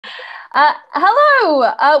Hello,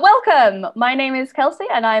 welcome. My name is Kelsey,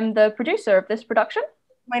 and I'm the producer of this production.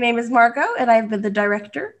 My name is Margot, and I've been the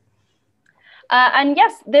director. And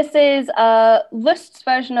yes, this is Lust's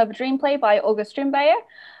version of Dreamplay by August Strindberg.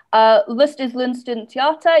 Lust is Lund Student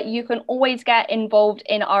Theatre. You can always get involved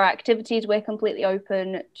in our activities. We're completely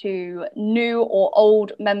open to new or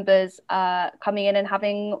old members coming in and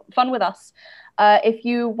having fun with us. If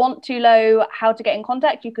you want to know how to get in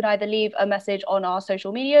contact, you can either leave a message on our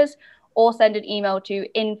social medias or send an email to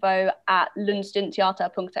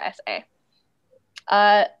info@lundstudenttheater.se.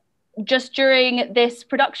 Just during this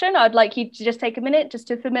production, I'd like you to just take a minute just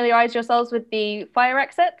to familiarize yourselves with the fire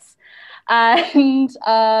exits. And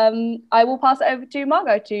I will pass it over to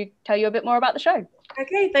Margot to tell you a bit more about the show.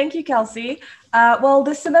 Okay, thank you, Kelsey. Well,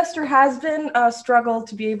 this semester has been a struggle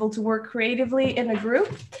to be able to work creatively in a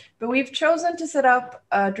group, but we've chosen to set up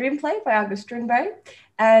Dreamplay by August Strindberg,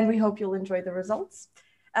 and we hope you'll enjoy the results.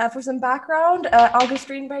 For some background, August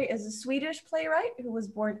Strindberg is a Swedish playwright who was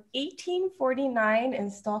born 1849 in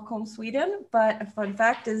Stockholm, Sweden, but a fun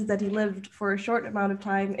fact is that he lived for a short amount of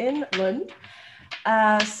time in Lund.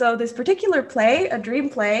 So this particular play, a dream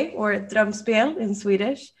play, or Drömspel in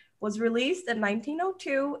Swedish, was released in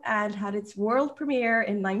 1902 and had its world premiere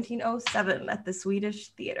in 1907 at the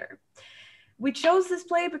Swedish Theatre. We chose this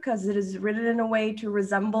play because it is written in a way to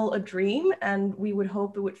resemble a dream, and we would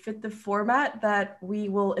hope it would fit the format that we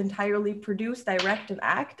will entirely produce, direct, and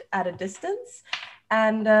act at a distance.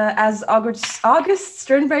 And as August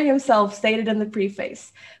Strindberg himself stated in the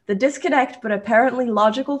preface, the disconnect but apparently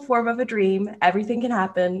logical form of a dream, everything can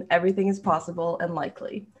happen, everything is possible and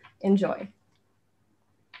likely. Enjoy.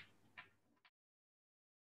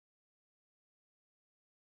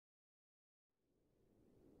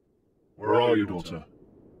 Where are you, daughter?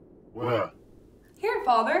 Where? Here,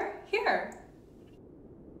 father, here.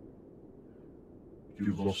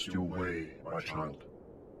 You've lost your way, my child.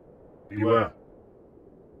 Beware.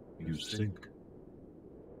 You sink.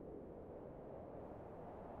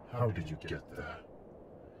 How did you get there?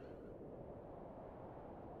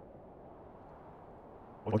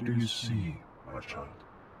 What do you see, my child?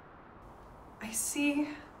 I see...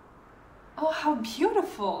 Oh, how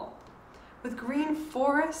beautiful! With green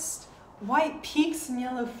forest, white peaks and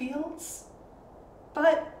yellow fields.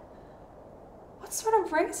 But what sort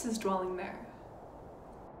of race is dwelling there?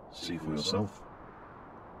 See for yourself.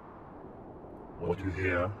 What you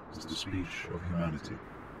hear is the speech of humanity.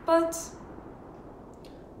 But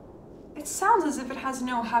it sounds as if it has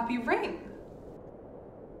no happy ring.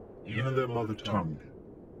 Even their mother tongue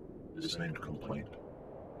is named complaint.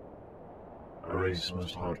 A race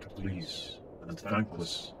most hard to please and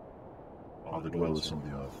thankless are the dwellers on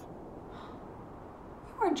the earth.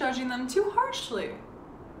 You are judging them too harshly.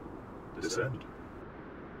 Descend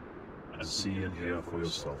and see and hear for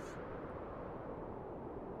yourself.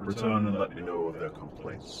 Return and let me know of their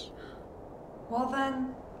complaints. Well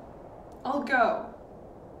then, I'll go.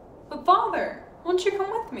 But father, won't you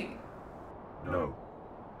come with me? No,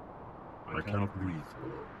 I cannot breathe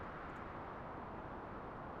below.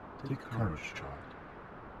 Take courage, child.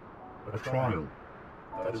 A trial,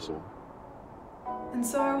 that is all. And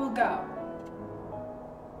so I will go.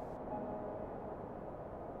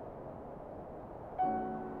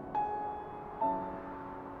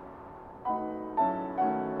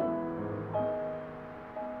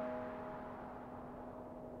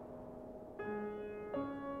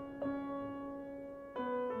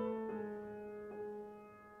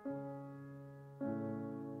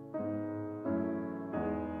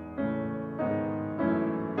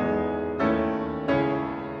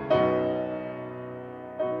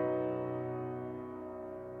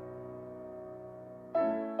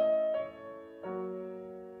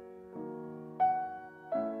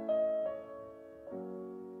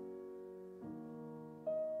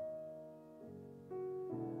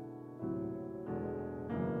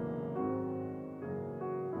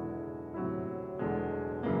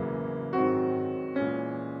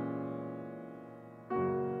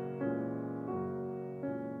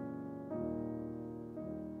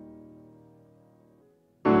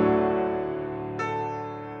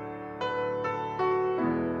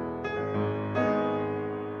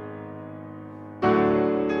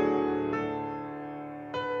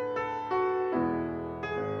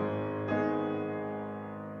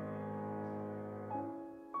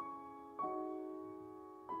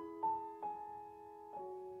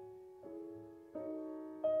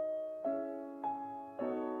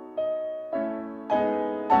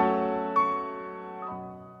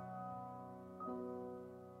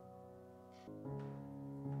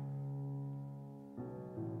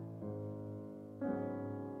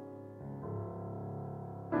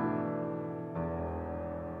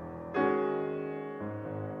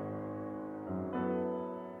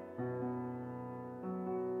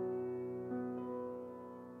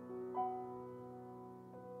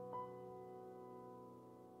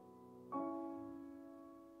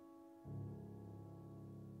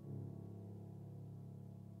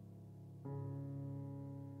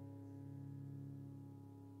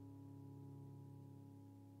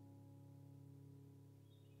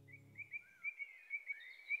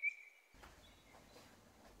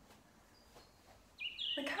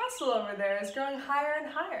 castle over there is growing higher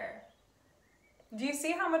and higher. Do you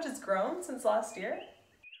see how much it's grown since last year?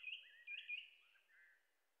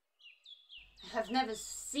 I have never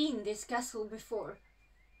seen this castle before,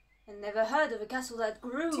 and never heard of a castle that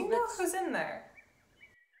grew. Do you know who's in there?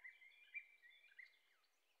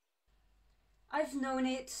 I've known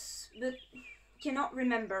it, but cannot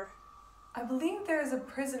remember. I believe there is a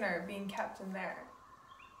prisoner being kept in there,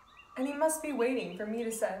 and he must be waiting for me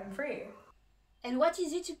to set him free. And what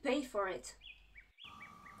is it to pay for it?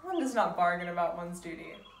 One does not bargain about one's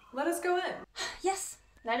duty. Let us go in. Yes,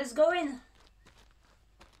 let us go in.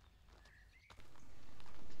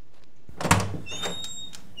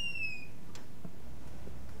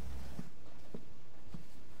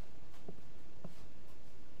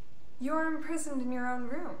 You are imprisoned in your own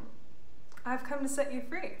room. I've come to set you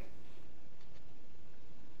free.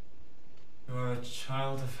 You are a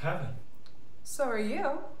child of heaven. So are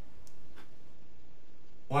you.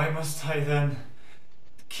 Why must I then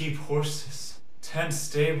keep horses, tend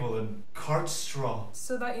stable, and cart straw?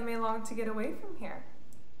 So that you may long to get away from here.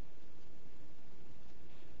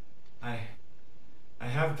 I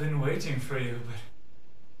have been waiting for you,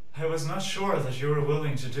 but I was not sure that you were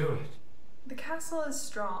willing to do it. The castle is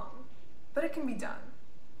strong, but it can be done.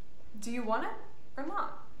 Do you want it or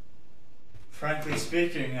not? Frankly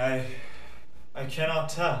speaking, I cannot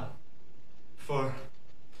tell. For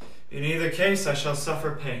in either case I shall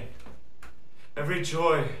suffer pain. Every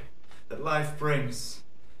joy that life brings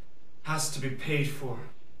has to be paid for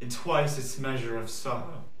in twice its measure of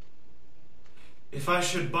sorrow. If I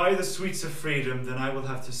should buy the sweets of freedom, then I will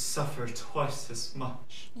have to suffer twice as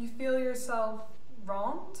much. You feel yourself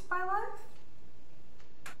wronged by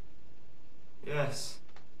life? Yes,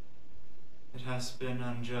 it has been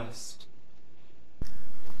unjust.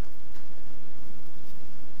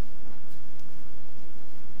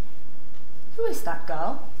 Who is that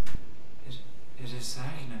girl? It is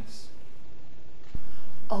Agnes.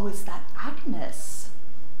 Oh, is that Agnes?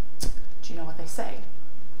 Do you know what they say?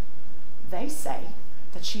 They say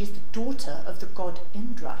that she is the daughter of the god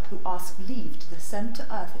Indra, who asked leave to descend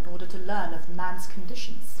to earth in order to learn of man's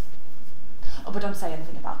conditions. Oh, but don't say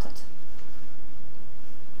anything about it.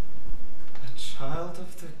 A child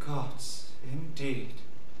of the gods, indeed.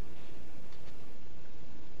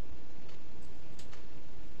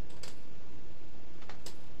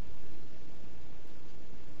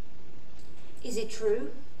 Is it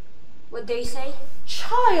true, what they say?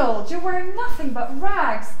 Child, you're wearing nothing but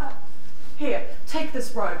rags. Here, take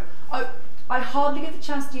this robe. I hardly get the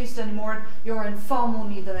chance to use it anymore, and you're in far more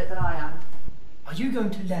need of it than I am. Are you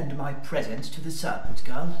going to lend my presents to the servant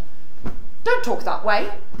girl? Don't talk that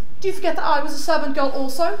way. Do you forget that I was a servant girl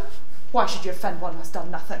also? Why should you offend one who has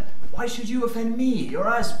done nothing? Why should you offend me, your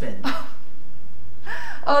husband?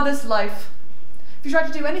 Oh, this life. If you try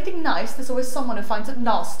to do anything nice, there's always someone who finds it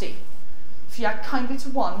nasty. If you act kindly to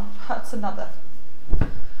one, hurts another.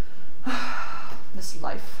 This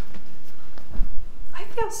life. I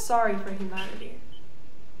feel sorry for humanity.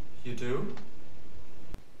 You do?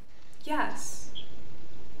 Yes.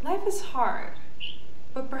 Life is hard,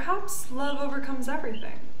 but perhaps love overcomes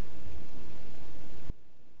everything.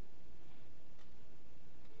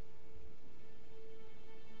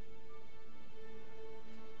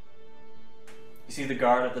 You see the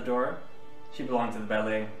guard at the door? She belonged to the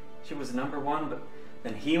ballet. She was number one, but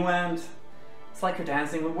then he went. It's like her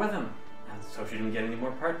dancing went with him, and so she didn't get any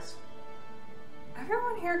more parts.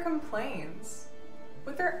 Everyone here complains.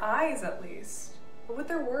 With their eyes at least, but with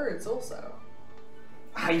their words also.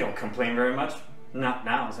 I don't complain very much. Not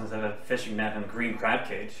now, since I have a fishing net and a green crab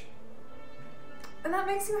cage. And that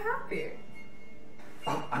makes you happy.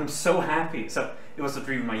 Oh, I'm so happy. So, it was a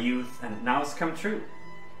dream of my youth, and now it's come true.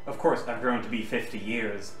 Of course, I've grown to be 50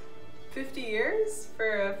 years. 50 years?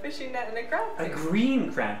 For a fishing net and a crab cage? A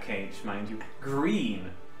green crab cage, mind you.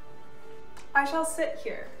 Green. I shall sit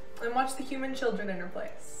here and watch the human children in her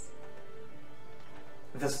place.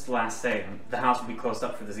 This is the last day, and the house will be closed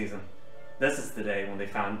up for the season. This is the day when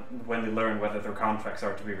they learn whether their contracts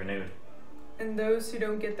are to be renewed. And those who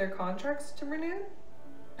don't get their contracts to renew?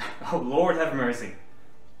 Oh, Lord have mercy.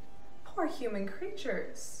 Poor human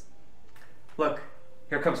creatures. Look,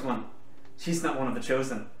 here comes one. She's not one of the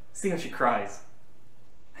chosen. See how she cries.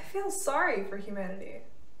 I feel sorry for humanity.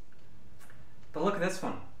 But look at this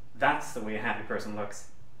one. That's the way a happy person looks.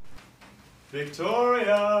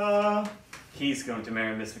 Victoria! He's going to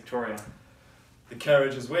marry Miss Victoria. The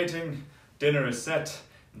carriage is waiting, dinner is set,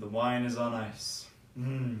 and the wine is on ice.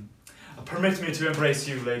 Permit me to embrace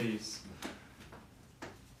you, ladies.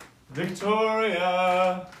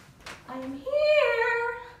 Victoria! I'm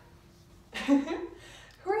here!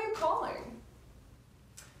 Who are you calling?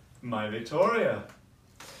 My Victoria.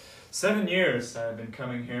 7 years I have been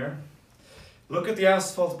coming here. Look at the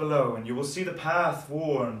asphalt below, and you will see the path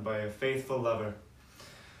worn by a faithful lover.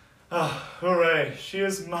 Ah, hooray, she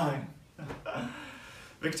is mine.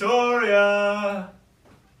 Victoria!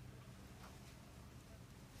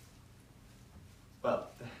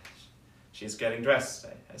 Well, she's getting dressed,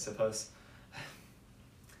 I suppose.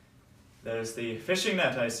 There's the fishing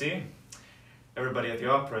net, I see. Everybody at the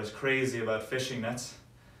opera is crazy about fishing nets.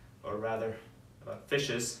 Or rather, about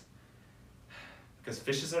fishes. Because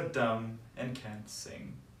fishes are dumb and can't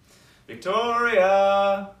sing.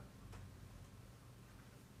 Victoria!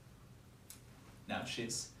 Now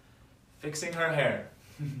she's fixing her hair.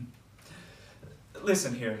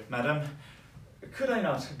 Listen here, madam. Could I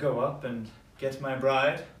not go up and get my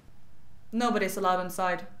bride? Nobody's allowed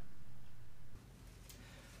inside.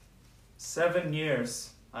 7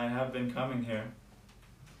 years I have been coming here.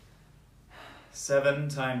 7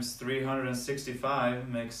 times 365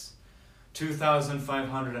 makes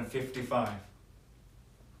 2,555.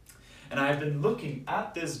 And I have been looking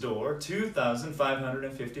at this door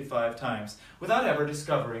 2,555 times without ever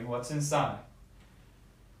discovering what's inside.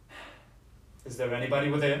 Is there anybody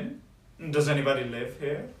within? Does anybody live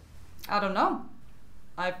here? I don't know.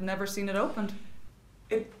 I've never seen it opened.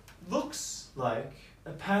 It looks like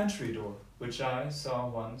a pantry door, which I saw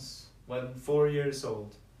once when 4 years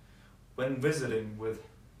old, when visiting with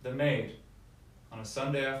the maid on a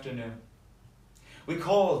Sunday afternoon. We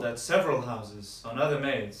called at several houses on other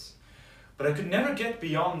maids, but I could never get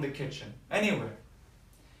beyond the kitchen, anywhere.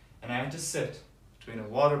 And I had to sit between a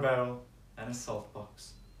water barrel and a salt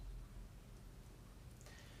box.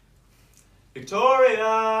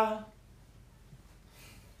 Victoria!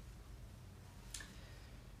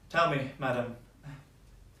 Tell me, madam,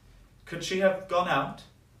 could she have gone out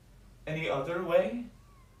any other way?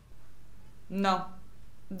 No,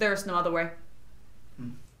 there's no other way.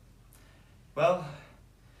 Well,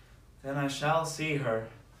 then I shall see her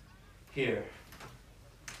here.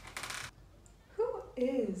 Who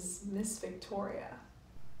is Miss Victoria?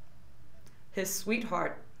 His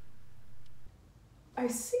sweetheart. I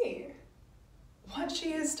see. What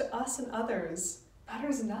she is to us and others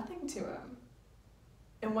matters nothing to him.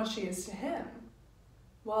 And what she is to him,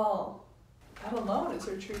 well, that alone is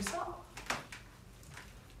her true self.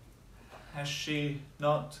 Has she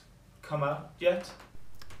not come out yet?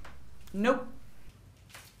 Nope.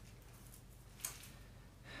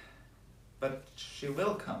 But she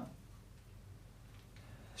will come.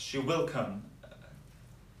 She will come.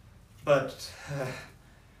 But,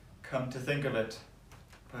 come to think of it,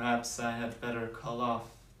 perhaps I had better call off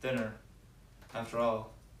dinner, after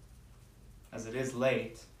all, as it is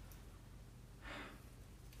late.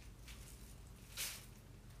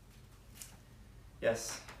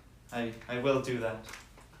 Yes, I will do that.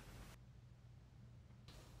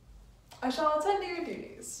 I shall attend to your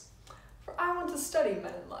duties, for I want to study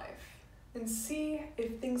men in life and see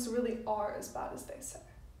if things really are as bad as they say.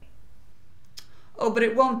 Oh, but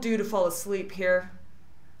it won't do to fall asleep here.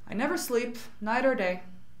 I never sleep, night or day.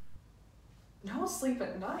 No sleep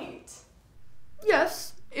at night?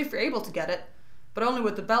 Yes, if you're able to get it, but only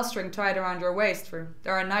with the bell string tied around your waist, for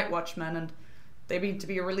there are night watchmen and they need to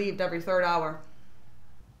be relieved every 3rd hour.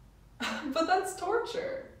 But that's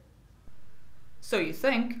torture. So you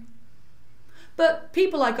think. But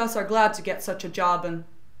people like us are glad to get such a job, and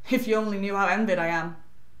if you only knew how envied I am.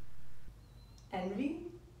 Envy?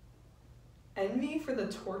 Envy for the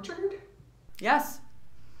tortured? Yes.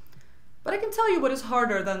 But I can tell you what is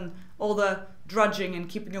harder than all the drudging and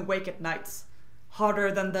keeping awake at nights.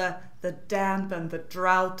 Harder than the damp and the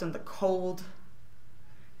drought and the cold.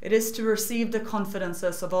 It is to receive the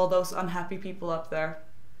confidences of all those unhappy people up there.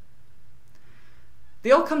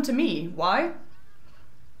 They all come to me. Why?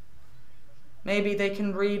 Maybe they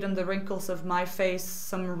can read in the wrinkles of my face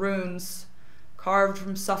some runes carved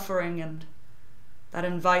from suffering and that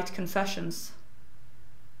invite confessions.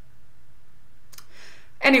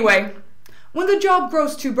 Anyway, when the job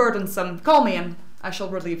grows too burdensome, call me and I shall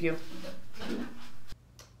relieve you.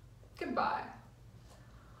 Goodbye.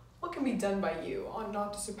 What can be done by you ought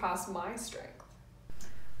not to surpass my strength.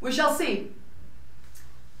 We shall see.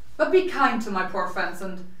 But be kind to my poor friends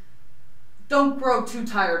and don't grow too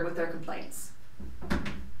tired with their complaints.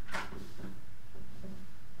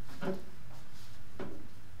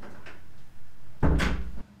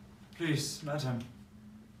 Please, madam,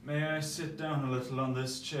 may I sit down a little on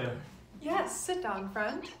this chair? Yes, sit down,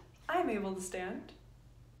 friend. I am able to stand.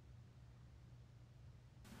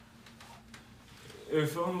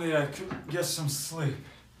 If only I could get some sleep,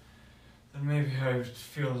 then maybe I would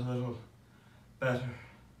feel a little better.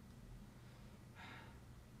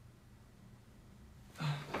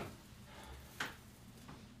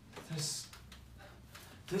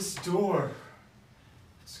 This door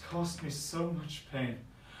has caused me so much pain.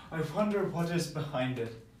 I wonder what is behind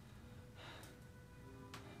it.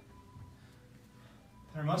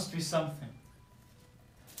 There must be something.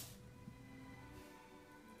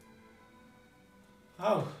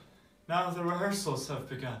 Oh, now the rehearsals have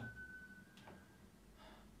begun.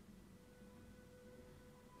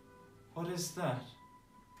 What is that?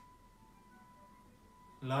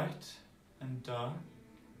 Light and dark?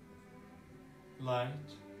 Light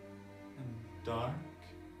and dark?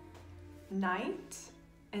 Night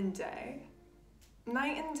and day.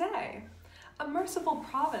 Night and day. A merciful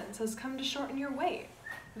providence has come to shorten your wait.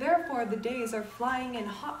 Therefore, the days are flying in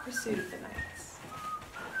hot pursuit of the nights.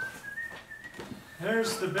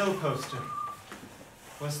 There's the bill poster.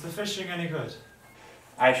 Was the fishing any good?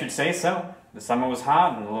 I should say so. The summer was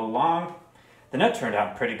hot and a little long. The net turned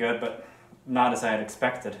out pretty good, but not as I had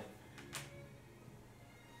expected.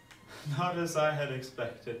 Not as I had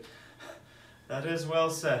expected. That is well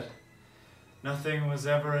said. Nothing was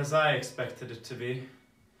ever as I expected it to be.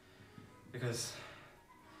 Because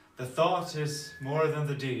the thought is more than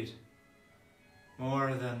the deed.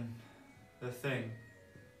 More than the thing.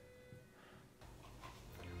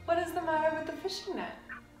 What is the matter with the fishing net?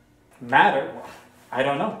 Matter? I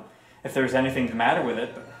don't know if there's anything the matter with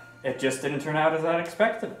it, but it just didn't turn out as I'd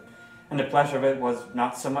expected. And the pleasure of it was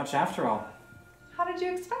not so much after all. How did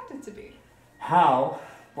you expect it to be? How?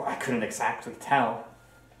 Well, I couldn't exactly tell.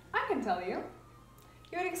 I can tell you.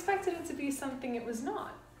 You had expected it to be something it was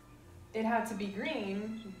not. It had to be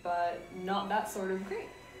green, but not that sort of green.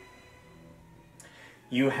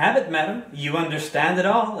 You have it, madam. You understand it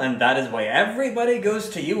all, and that is why everybody goes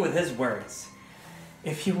to you with his words.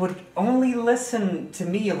 If you would only listen to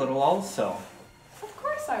me a little also. Of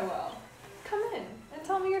course I will. Come in and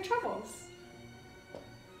tell me your troubles.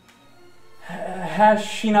 Has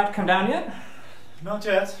she not come down yet? Not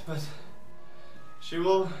yet, but she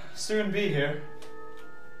will soon be here.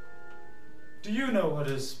 Do you know what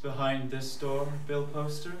is behind this door, bill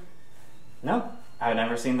poster? No, I've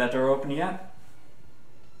never seen that door open yet.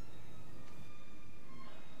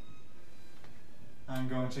 I'm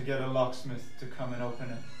going to get a locksmith to come and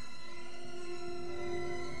open it.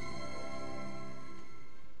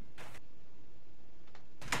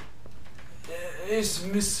 Is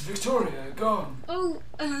Miss Victoria gone? Oh,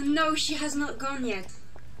 no, she has not gone yet.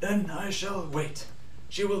 Then I shall wait.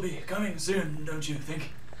 She will be coming soon, don't you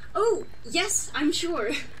think? Oh, yes, I'm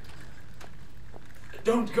sure.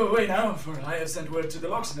 Don't go away now, for I have sent word to the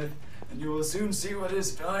locksmith, and you will soon see what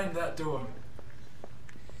is behind that door.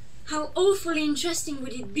 How awfully interesting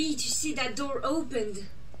would it be to see that door opened?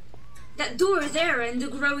 That door there and the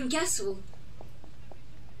growing castle.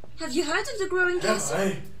 Have you heard of the growing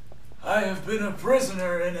castle? I have been a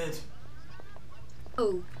prisoner in it.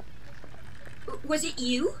 Oh. Was it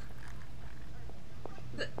you?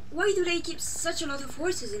 But why do they keep such a lot of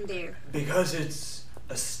horses in there? Because it's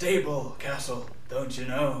a stable castle, don't you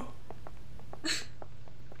know?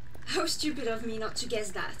 How stupid of me not to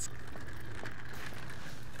guess that.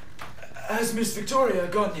 Has Miss Victoria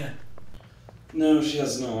gone yet? No, she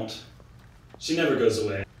has not. She never goes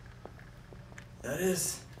away. That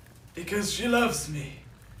is because she loves me.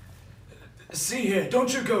 See here,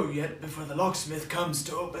 don't you go yet before the locksmith comes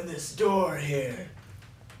to open this door here.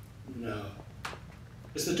 No.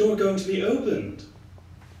 Is the door going to be opened?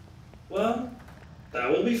 Well, that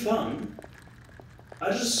will be fun.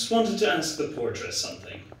 I just wanted to ask the portress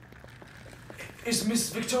something. Is Miss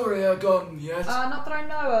Victoria gone yet? Not that I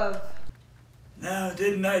know of. Now,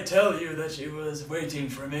 didn't I tell you that she was waiting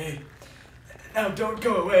for me? Now, don't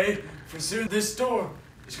go away, for soon this door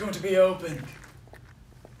is going to be opened.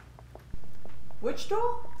 Which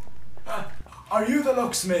door? Are you the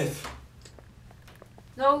locksmith?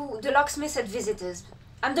 No, the locksmith had visitors.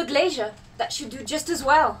 I'm the glazier. That should do just as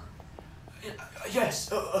well.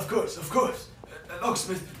 Yes, of course.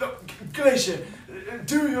 Locksmith, glazier,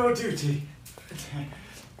 do your duty.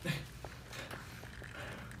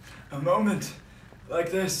 A moment like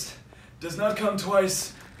this does not come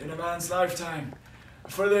twice in a man's lifetime.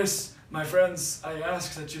 For this, my friends, I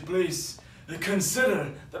ask that you please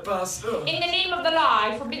consider the past. In the name of the law,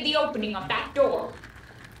 I forbid the opening of that door.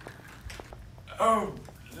 Oh,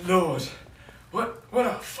 Lord. What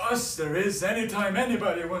a fuss there is anytime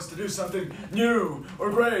anybody wants to do something new or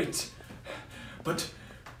great. But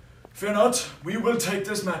fear not, we will take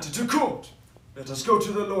this matter to court. Let us go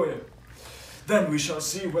to the lawyer. Then we shall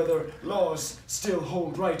see whether laws still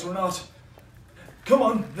hold right or not. Come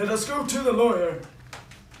on, let us go to the lawyer.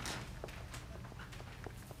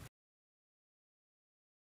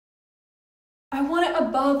 I want it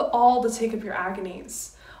above all to take up your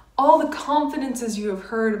agonies. All the confidences you have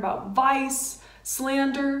heard about vice,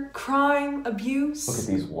 slander, crime, abuse. Look at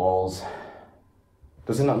these walls.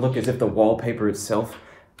 Does it not look as if the wallpaper itself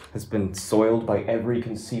has been soiled by every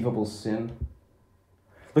conceivable sin?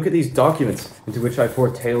 Look at these documents into which I pour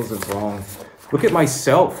tales of wrong. Look at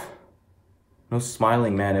myself. No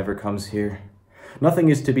smiling man ever comes here. Nothing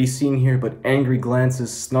is to be seen here but angry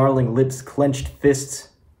glances, snarling lips, clenched fists.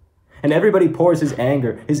 And everybody pours his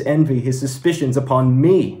anger, his envy, his suspicions upon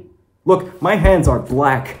me. Look, my hands are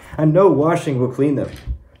black, and no washing will clean them.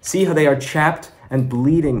 See how they are chapped and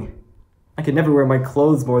bleeding. I can never wear my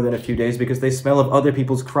clothes more than a few days because they smell of other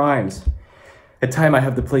people's crimes. At times I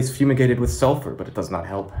have the place fumigated with sulfur, but it does not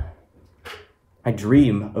help. I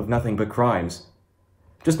dream of nothing but crimes.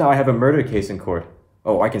 Just now I have a murder case in court.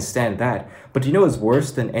 Oh, I can stand that. But do you know what's worse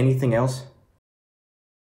than anything else?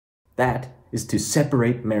 That is to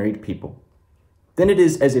separate married people. Then it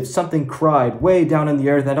is as if something cried way down in the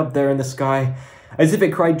earth and up there in the sky, as if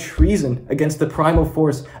it cried treason against the primal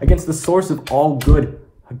force, against the source of all good,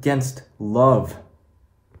 against love.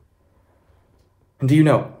 And do you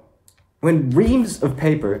know, when reams of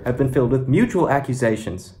paper have been filled with mutual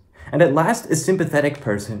accusations, and at last a sympathetic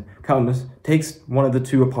person comes, takes one of the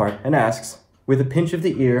two apart, and asks, with a pinch of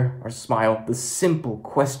the ear or smile, the simple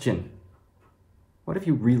question, what have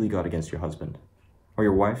you really got against your husband? Or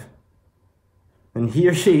your wife? And he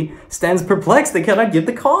or she stands perplexed, they cannot give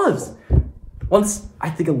the cause. Once, I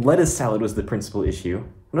think a lettuce salad was the principal issue.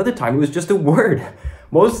 Another time, it was just a word.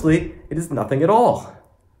 Mostly, it is nothing at all.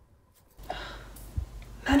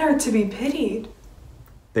 Men are to be pitied.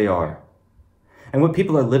 They are. And what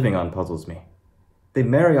people are living on puzzles me. They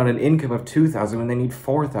marry on an income of 2,000 when they need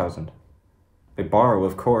 4,000. They borrow,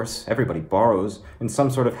 of course. Everybody borrows. In some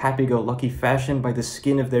sort of happy-go-lucky fashion, by the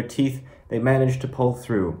skin of their teeth, they manage to pull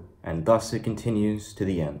through, and thus it continues to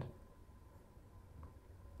the end.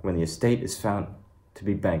 When the estate is found to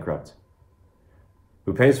be bankrupt.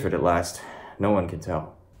 Who pays for it at last? No one can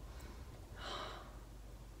tell.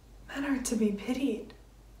 Men are to be pitied.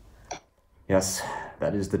 Yes,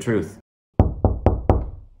 that is the truth.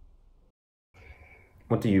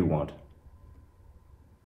 What do you want?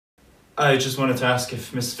 I just wanted to ask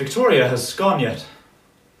if Miss Victoria has gone yet.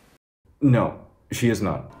 No, she is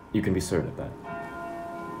not. You can be certain of that.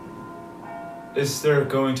 Is there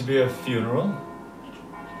going to be a funeral?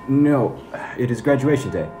 No, it is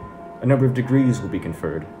graduation day. A number of degrees will be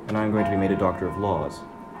conferred, and I am going to be made a Doctor of Laws.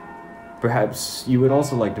 Perhaps you would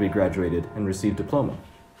also like to be graduated and receive diploma.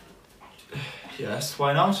 Yes,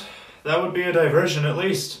 why not? That would be a diversion at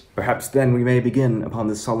least. Perhaps then we may begin upon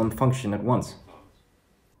this solemn function at once.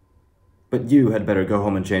 But you had better go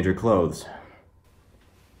home and change your clothes.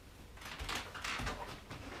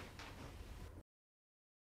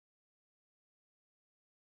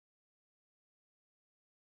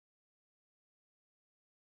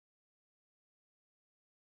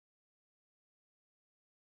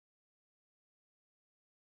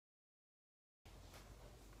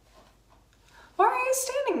 Why are you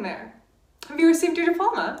standing there? Have you received your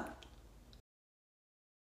diploma?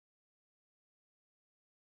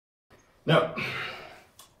 No,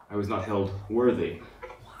 I was not held worthy.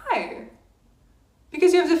 Why?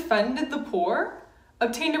 Because you have defended the poor?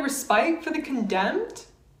 Obtained a respite for the condemned?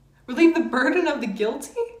 Relieved the burden of the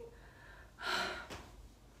guilty?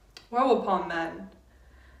 Woe upon men.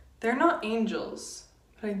 They're not angels,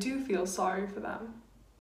 but I do feel sorry for them.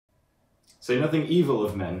 Say nothing evil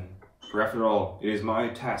of men, for after all, it is my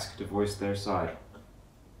task to voice their side.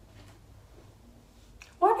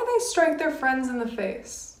 Why do they strike their friends in the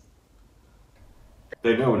face?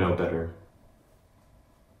 They know no better.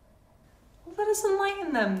 Well, let us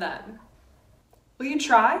enlighten them then. Will you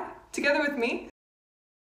try, together with me?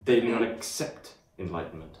 They do not accept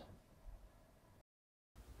enlightenment.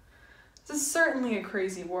 This is certainly a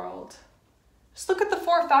crazy world. Just look at the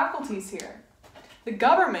 4 faculties here. The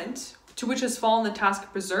government, to which has fallen the task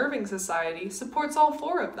of preserving society, supports all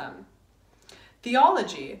 4 of them.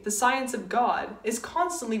 Theology, the science of God, is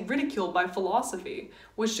constantly ridiculed by philosophy,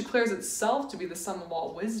 which declares itself to be the sum of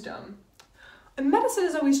all wisdom. And medicine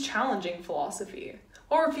is always challenging philosophy,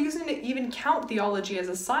 or refusing to even count theology as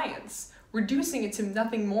a science, reducing it to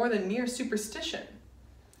nothing more than mere superstition.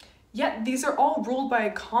 Yet these are all ruled by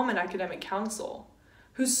a common academic council,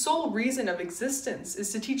 whose sole reason of existence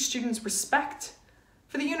is to teach students respect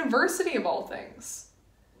for the university of all things.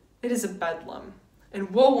 It is a bedlam, and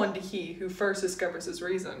woe unto he who first discovers his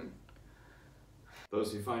reason.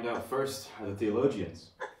 Those who find out first are the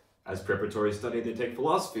theologians. As preparatory study, they take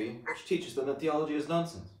philosophy, which teaches them that theology is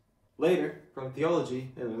nonsense. Later, from theology,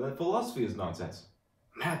 they learn that philosophy is nonsense.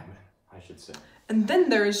 Madmen, I should say. And then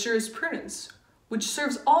there is jurisprudence, which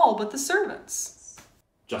serves all but the servants.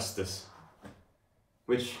 Justice,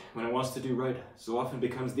 which, when it wants to do right, so often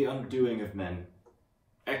becomes the undoing of men.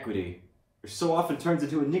 Equity, which so often turns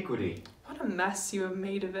into iniquity. What a mess you have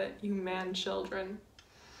made of it, you man-children.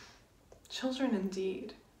 Children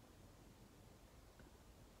indeed.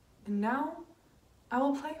 And now, I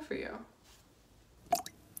will play for you.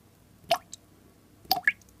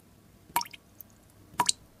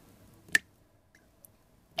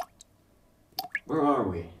 Where are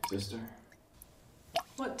we, sister?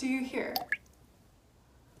 What do you hear?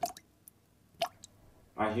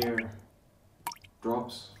 I hear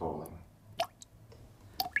drops falling.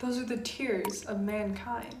 Those are the tears of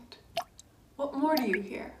mankind. What more do you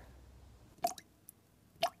hear?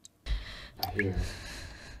 I hear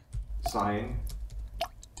sighing,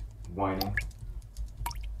 whining,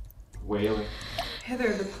 wailing.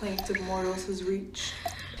 Hither the plaint of mortals has reached,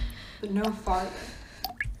 but no farther.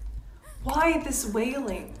 Why this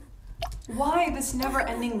wailing? Why this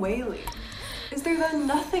never-ending wailing? Is there then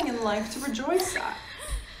nothing in life to rejoice at?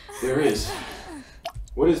 There is.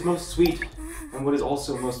 What is most sweet and what is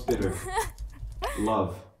also most bitter.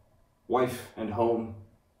 Love, wife and home,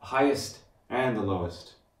 the highest and the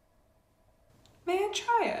lowest. May I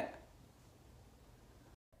try it?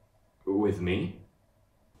 With me?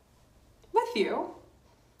 With you.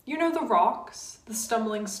 You know the rocks, the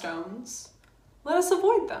stumbling stones. Let us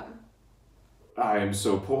avoid them. I am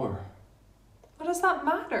so poor. What does that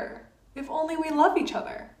matter, if only we love each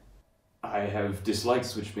other? I have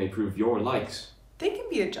dislikes which may prove your likes. They can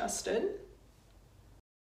be adjusted.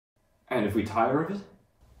 And if we tire of it?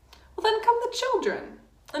 Well, then come the children,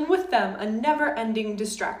 and with them a never-ending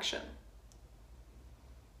distraction.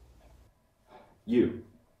 You.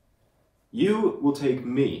 You will take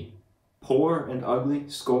me, poor and ugly,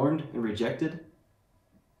 scorned and rejected?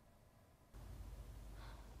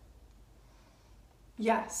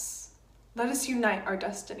 Yes. Let us unite our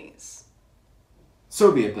destinies.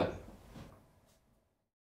 So be it then.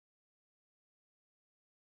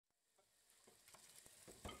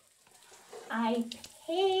 I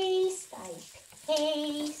paste.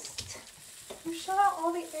 You shut out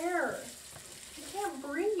all the air. You can't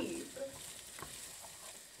breathe.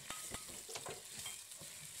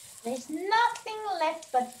 There's nothing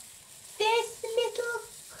left but this little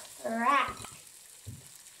crack.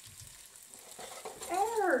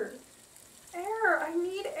 Air. Air. I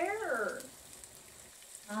need air.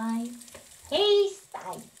 I paste.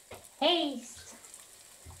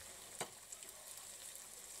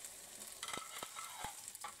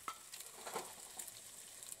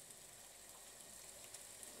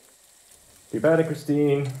 Be better,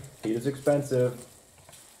 Christine. Heat is expensive.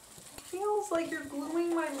 It feels like you're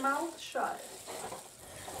gluing my mouth shut.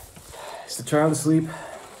 Is the child asleep?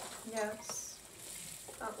 Yes.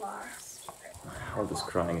 At last. All this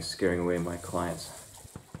crying is scaring away my clients.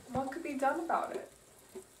 What could be done about it?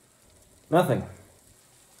 Nothing.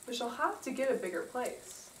 We shall have to get a bigger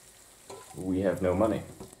place. We have no money.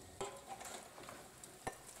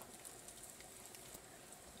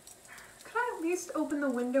 Could I at least open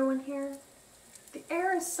the window in here? The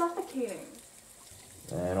air is suffocating.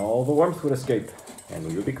 And all the warmth would escape, and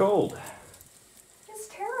we would be cold. It's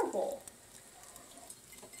terrible.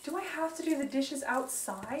 Do I have to do the dishes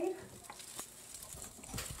outside?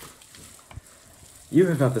 You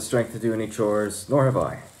have not the strength to do any chores, nor have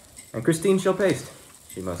I. And Christine shall paste.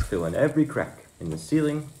 She must fill in every crack, in the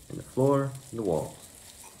ceiling, in the floor, in the walls.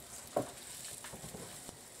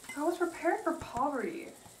 I was prepared for poverty,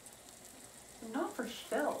 not for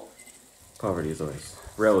filth. Poverty is always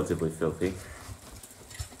relatively filthy.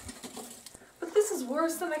 But this is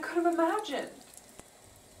worse than I could have imagined.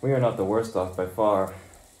 We are not the worst off by far.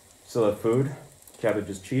 Still have food. Cabbage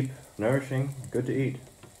is cheap, nourishing, good to eat.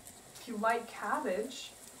 If you like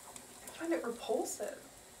cabbage, I find it repulsive.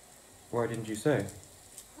 Why didn't you say?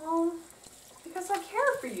 Well, because I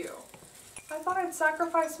care for you. I thought I'd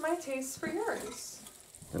sacrifice my tastes for yours.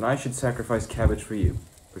 Then I should sacrifice cabbage for you,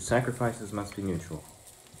 for sacrifices must be mutual.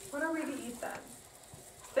 What are we to eat then?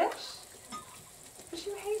 Fish? But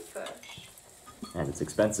you hate fish. And it's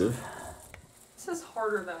expensive. This is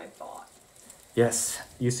harder than I thought. Yes,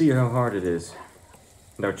 you see how hard it is.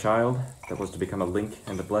 And our child, that was to become a link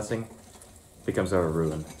and a blessing, becomes our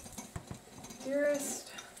ruin.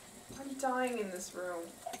 Dearest, I'm dying in this room.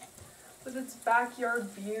 With its backyard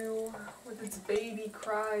view, with its baby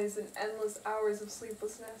cries and endless hours of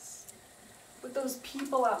sleeplessness. With those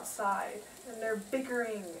people outside, and their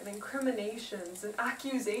bickering and incriminations and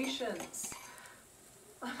accusations.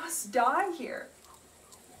 I must die here.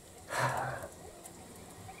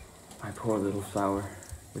 My poor little flower.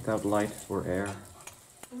 without light or air.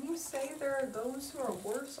 And you say there are those who are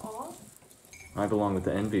worse off? I belong with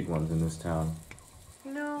the envied ones in this town.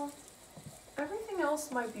 You know, everything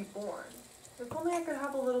else might be born. If only I could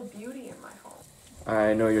have a little beauty in my home.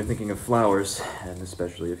 I know you're thinking of flowers, and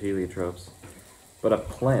especially of heliotropes. But a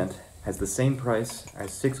plant has the same price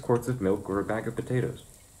as 6 quarts of milk or a bag of potatoes.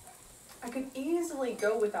 I could easily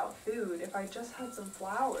go without food if I just had some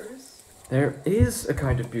flowers. There is a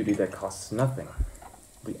kind of beauty that costs nothing.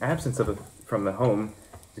 The absence of it from the home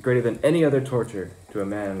is greater than any other torture to a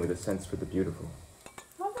man with a sense for the beautiful.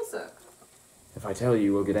 What is it? If I tell you,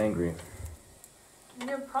 you will get angry. You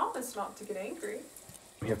have promised not to get angry.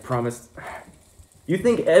 We have promised... You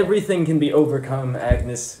think everything can be overcome,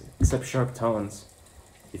 Agnes, except sharp tones.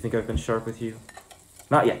 You think I've been sharp with you?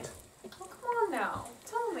 Not yet. Oh, come on now.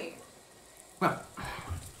 Tell me. Well,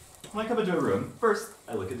 when I come into a room, first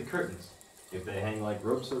I look at the curtains. If they hang like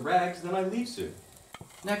ropes or rags, then I leave soon.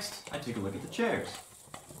 Next, I take a look at the chairs.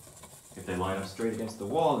 If they line up straight against the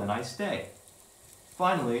wall, then I stay.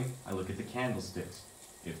 Finally, I look at the candlesticks.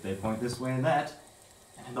 If they point this way and that,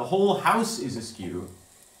 and the whole house is askew,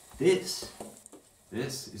 this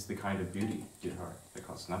is the kind of beauty, Goodhart, that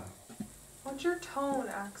costs nothing. What's your tone,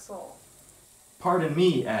 Axel? Pardon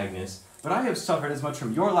me, Agnes, but I have suffered as much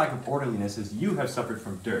from your lack of orderliness as you have suffered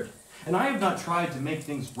from dirt. And I have not tried to make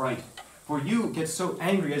things right, for you get so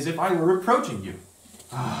angry as if I were reproaching you.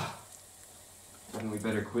 Hadn't we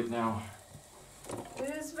better quit now?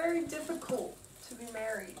 It is very difficult to be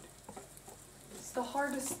married. It's the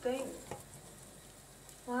hardest thing.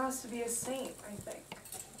 One has to be a saint, I think.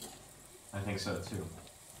 I think so too.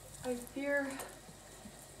 I fear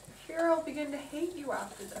I'll begin to hate you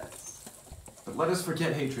after this. But let us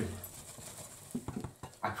forget hatred.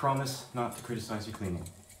 I promise not to criticize your cleaning.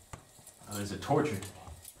 It is a torture to me.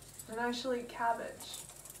 And I shall eat cabbage,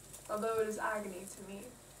 although it is agony to me.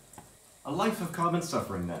 A life of common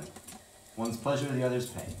suffering, then. One's pleasure, the other's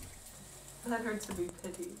pain. Better to be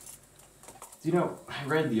pitied. Do you know, I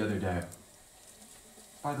read the other day.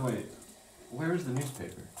 By the way, where is the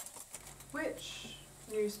newspaper? Which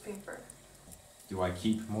newspaper? Do I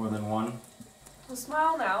keep more than one? Well,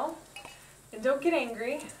 smile now, and don't get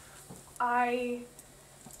angry. I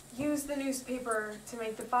used the newspaper to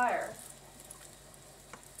make the fire.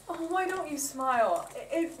 Oh, why don't you smile?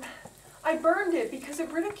 I burned it because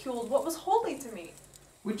it ridiculed what was holy to me.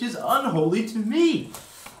 Which is unholy to me.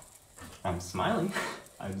 I'm smiling.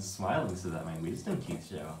 I'm smiling so that my wisdom teeth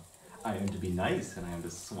show. I am to be nice, and I am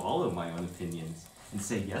to swallow my own opinions, and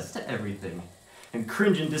say yes to everything, and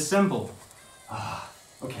cringe and dissemble.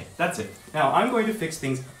 Okay, that's it. Now I'm going to fix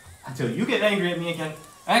things until you get angry at me again.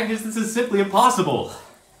 Agnes, this is simply impossible.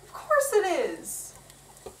 Of course it is.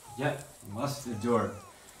 Yet, we must endure.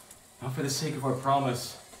 Not for the sake of our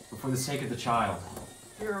promise, but for the sake of the child.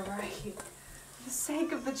 You're right. For the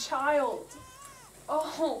sake of the child.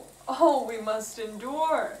 Oh, we must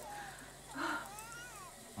endure.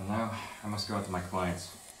 And now, I must go out to my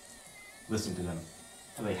clients. Listen to them.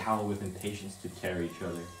 How they howl with impatience to carry each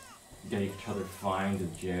other. Get each other fined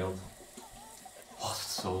and jailed.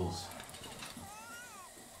 Lost souls.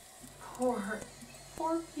 Poor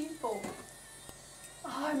people.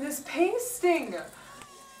 Oh, I miss pasting.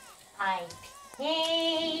 I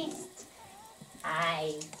paste.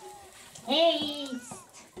 I paste.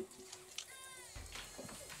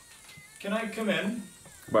 Can I come in?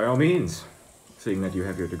 By all means, seeing that you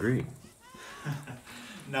have your degree.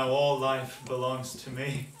 Now all life belongs to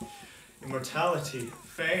me. Immortality,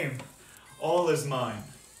 fame, all is mine.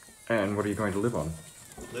 And what are you going to live on?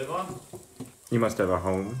 Live on? You must have a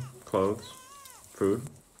home, clothes, food.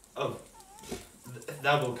 Oh,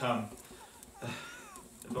 that will come.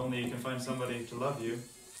 If only you can find somebody to love you.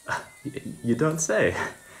 You don't say.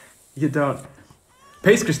 You don't.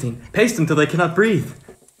 Paste, Christine. Paste until they cannot breathe.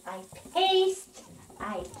 I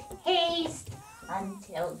paste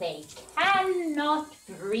until they cannot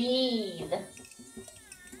breathe.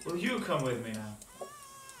 Will you come with me now?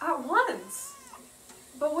 At once.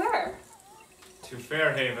 But where? To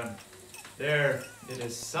Fairhaven. There it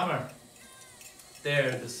is summer.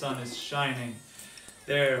 There the sun is shining.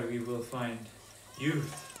 There we will find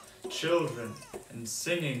youth, children, and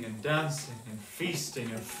singing and dancing and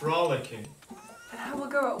feasting and frolicking. And I will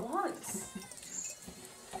go at once.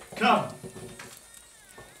 Come!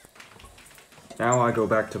 Now I go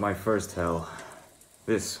back to my first hell.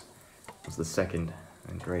 This was the second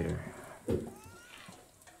and greater.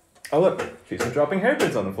 Oh look, she's dropping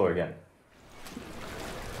hairpins on the floor again.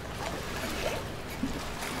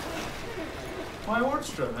 Why,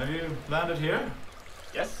 Nordstrom, have you landed here?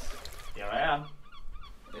 Yes, here I am.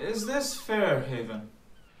 Is this Fairhaven?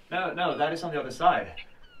 No, that is on the other side.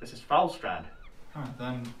 This is Falstrand.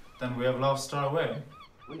 Then we have lost our way.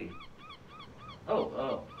 We?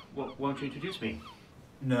 Oh, won't you introduce me?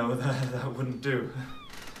 No, that wouldn't do.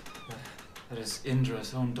 That is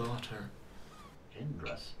Indra's own daughter.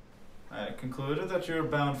 Indra's? I concluded that you're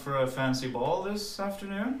bound for a fancy ball this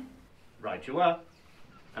afternoon. Right you are.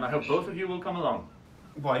 And I hope both of you will come along.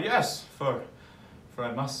 Why, yes, for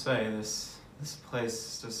I must say, this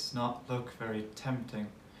place does not look very tempting.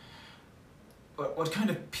 What kind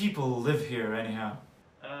of people live here, anyhow?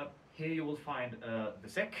 Here you will find the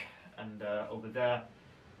sick, and over there,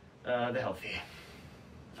 the healthy.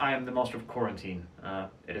 I am the master of quarantine.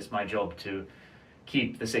 It is my job to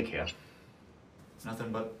keep the sick here.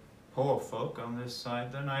 Nothing but poor folk on this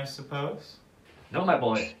side then, I suppose? No, my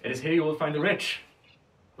boy. It is here you will find the rich.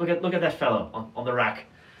 Look at that fellow on the rack.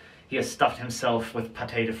 He has stuffed himself with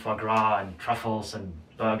pâté de foie gras and truffles and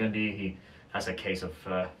burgundy. He has a case of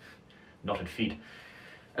knotted feet.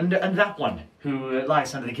 And that one who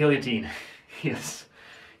lies under the guillotine. Yes,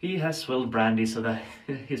 he has swilled brandy so that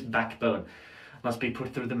his backbone must be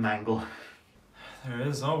put through the mangle. There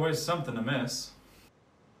is always something amiss.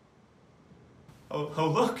 Oh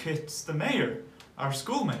look, it's the mayor, our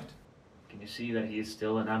schoolmate. Can you see that he is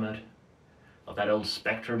still enamored of that old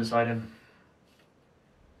spectre beside him?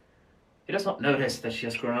 He does not notice that she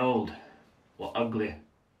has grown old, or ugly,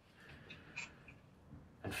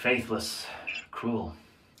 and faithless, cruel.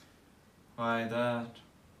 Why,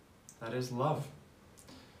 that is love.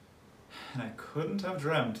 And I couldn't have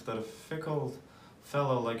dreamt that a fickle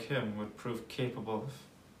fellow like him would prove capable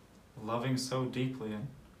of loving so deeply and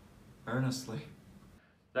earnestly.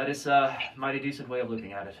 That is a mighty decent way of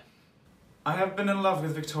looking at it. I have been in love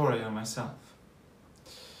with Victoria myself.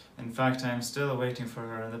 In fact, I am still waiting for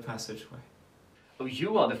her in the passageway. Oh,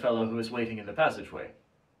 you are the fellow who is waiting in the passageway?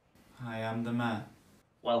 I am the man.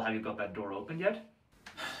 Well, have you got that door open yet?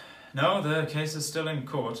 No, the case is still in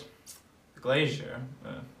court. The glazier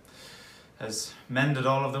has mended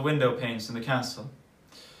all of the window panes in the castle,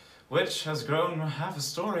 which has grown half a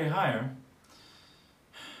story higher.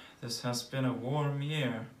 This has been a warm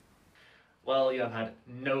year. Well, you have had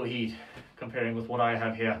no heat comparing with what I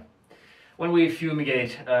have here. When we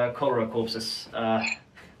fumigate cholera corpses,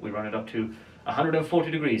 we run it up to 140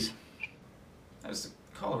 degrees. How's the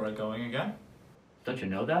cholera going again? Don't you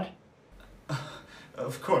know that?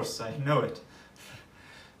 Of course, I know it.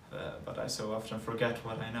 But I so often forget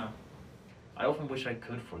what I know. I often wish I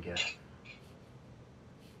could forget.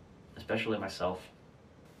 Especially myself.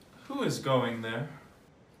 Who is going there?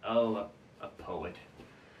 Oh, a poet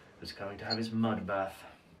who's coming to have his mud bath.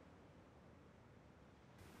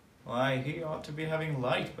 Why, he ought to be having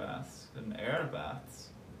light baths and air baths.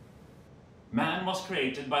 Man was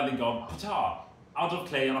created by the god Ptah, out of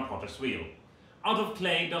clay on a potter's wheel. Out of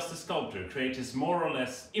clay does the sculptor create his more or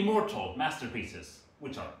less immortal masterpieces,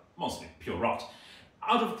 which are mostly pure rot.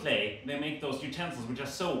 Out of clay, they make those utensils which are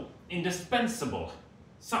so indispensable.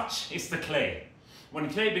 Such is the clay. When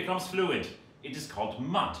clay becomes fluid, it is called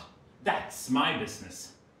mud. That's my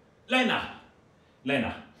business. Lena,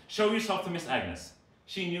 show yourself to Miss Agnes.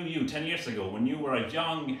 She knew you 10 years ago when you were a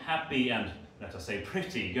young, happy, and, let us say,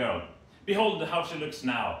 pretty girl. Behold how she looks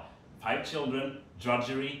now. 5 children,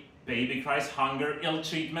 drudgery, baby cries, hunger, ill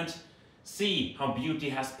treatment. See how beauty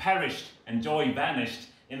has perished and joy vanished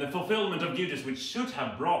in the fulfillment of duties which should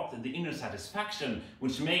have brought the inner satisfaction,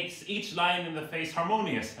 which makes each line in the face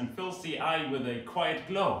harmonious and fills the eye with a quiet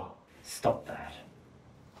glow. Stop that.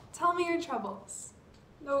 Tell me your troubles.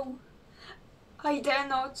 No, I dare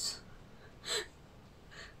not.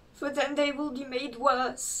 For then they will be made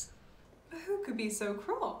worse. Who could be so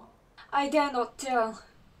cruel? I dare not tell.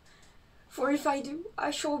 For if I do,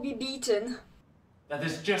 I shall be beaten. That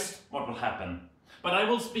is just what will happen. But I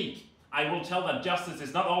will speak. I will tell that justice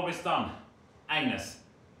is not always done. Agnes,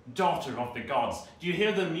 daughter of the gods, do you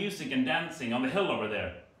hear the music and dancing on the hill over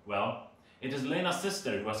there? Well, it is Lena's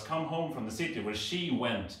sister who has come home from the city where she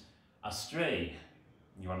went astray.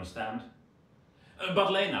 You understand?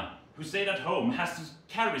 But Lena, who stayed at home, has to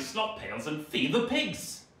carry slop pails and feed the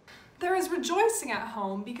pigs. There is rejoicing at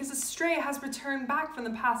home because Astray has returned back from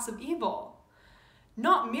the paths of evil.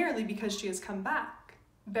 Not merely because she has come back.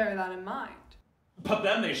 Bear that in mind. But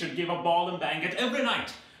then they should give a ball and banquet every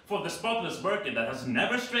night for the spotless virgin that has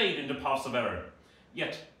never strayed into paths of error.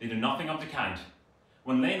 Yet they do nothing of the kind.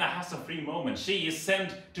 When Lena has a free moment, she is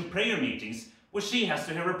sent to prayer meetings where she has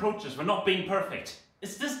to hear reproaches for not being perfect.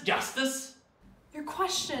 Is this justice? Your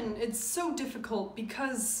question is so difficult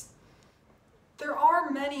because there are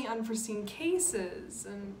many unforeseen cases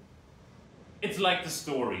and... It's like the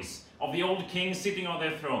stories of the old kings sitting on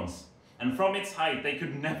their thrones, and from its height they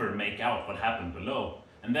could never make out what happened below.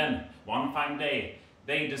 And then, one fine day,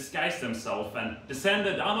 they disguised themselves and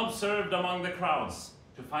descended unobserved among the crowds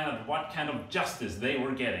to find out what kind of justice they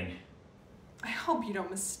were getting. I hope you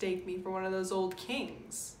don't mistake me for one of those old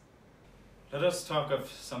kings. Let us talk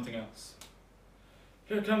of something else.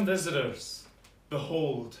 Here come visitors.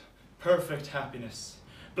 Behold, perfect happiness,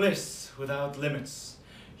 bliss without limits,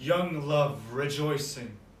 young love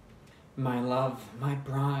rejoicing. My love, my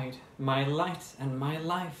bride, my light and my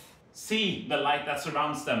life. See the light that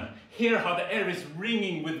surrounds them. Hear how the air is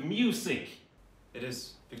ringing with music. It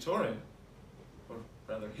is Victoria. Or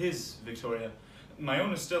rather, his Victoria. My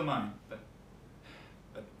own is still mine, but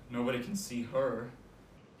nobody can see her.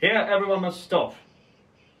 Here everyone must stop,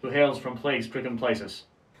 who hails from plague-stricken places.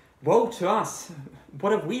 Woe to us!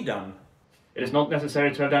 What have we done? It is not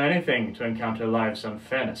necessary to have done anything to encounter life's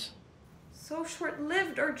unfairness. So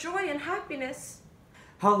short-lived are joy and happiness.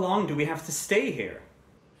 How long do we have to stay here?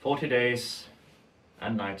 40 days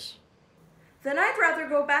and nights. Then I'd rather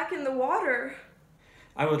go back in the water.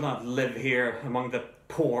 I would not live here among the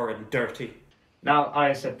poor and dirty. Now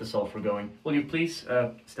I set the sulphur going. Will you please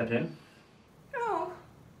step in? No,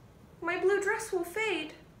 my blue dress will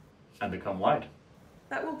fade. And become white.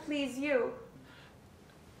 That will please you.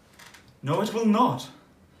 No, it will not.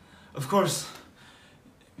 Of course,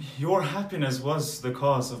 your happiness was the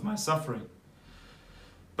cause of my suffering.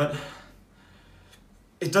 But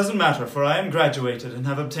it doesn't matter, for I am graduated and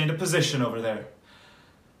have obtained a position over there.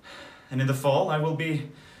 And in the fall, I will be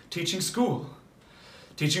teaching school.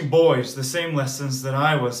 Teaching boys the same lessons that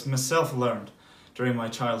I was myself learned during my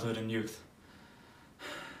childhood and youth.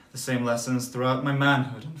 The same lessons throughout my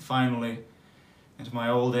manhood and finally into my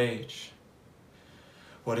old age.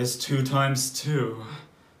 What is 2 times 2?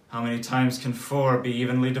 How many times can 4 be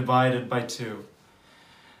evenly divided by 2?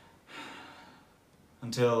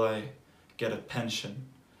 Until I get a pension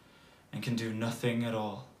and can do nothing at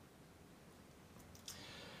all.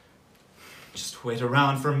 Just wait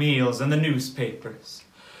around for meals and the newspapers,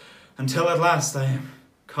 until at last I am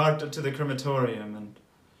carted to the crematorium and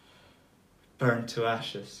burnt to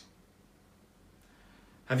ashes.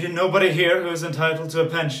 Have you nobody here who is entitled to a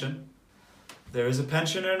pension? There is a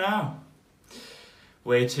pensioner now,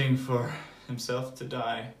 waiting for himself to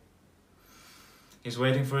die. He's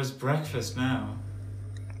waiting for his breakfast now.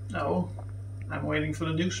 No, I'm waiting for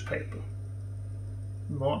the newspaper.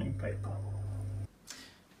 Morning paper.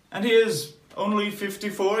 And he is only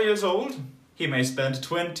 54 years old. He may spend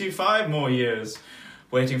 25 more years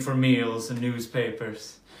waiting for meals and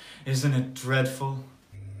newspapers. Isn't it dreadful?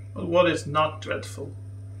 But what is not dreadful?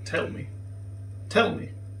 Tell me. Tell me.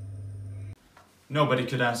 Nobody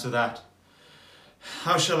could answer that.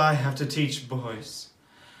 How shall I have to teach boys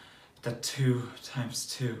that 2 times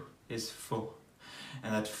 2 is 4?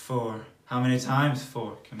 And that 4, how many times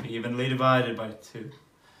 4 can be evenly divided by 2?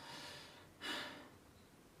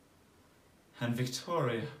 And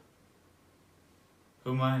Victoria,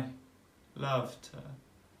 whom I loved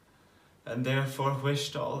and therefore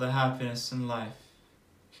wished all the happiness in life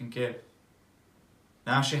can give.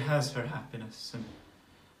 Now she has her happiness, and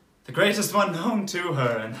the greatest one known to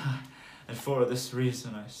her, and for this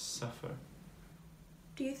reason I suffer.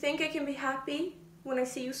 Do you think I can be happy when I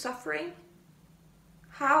see you suffering?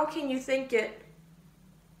 How can you think it?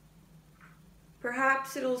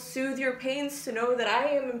 Perhaps it'll soothe your pains to know that I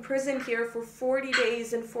am imprisoned here for 40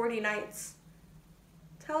 days and 40 nights.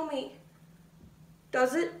 Tell me,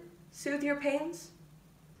 does it soothe your pains?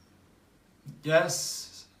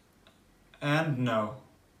 Yes and no.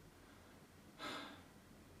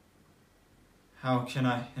 How can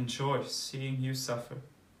I enjoy seeing you suffer?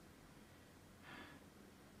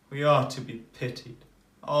 We ought to be pitied,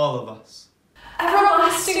 all of us.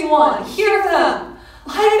 Everlasting One, hear them!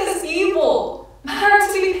 Life is evil! Men are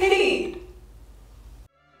to be pitied!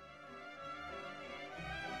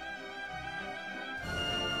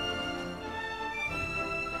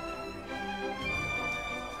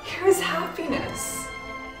 Here is happiness,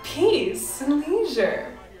 peace, and leisure.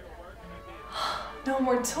 No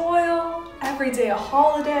more toil, every day a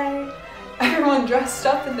holiday, everyone dressed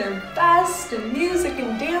up in their best, and music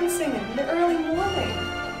and dancing in the early morning.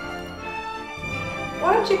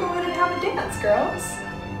 Why don't you go in and have a dance, girls?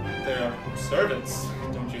 They are servants,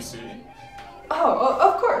 don't you see? Oh,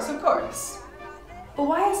 of course, of course. But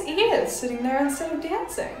why is Edith sitting there instead of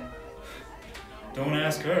dancing? Don't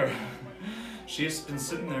ask her. She has been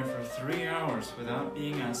sitting there for 3 hours without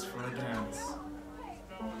being asked for a dance.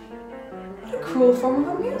 What a cruel form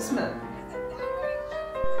of amusement.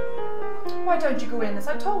 Why don't you go in as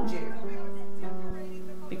I told you?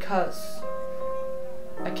 Because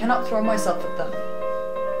I cannot throw myself at them.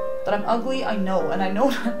 That I'm ugly, I know, and I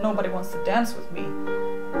know that nobody wants to dance with me.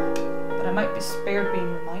 I might be spared being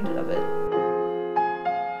reminded of it.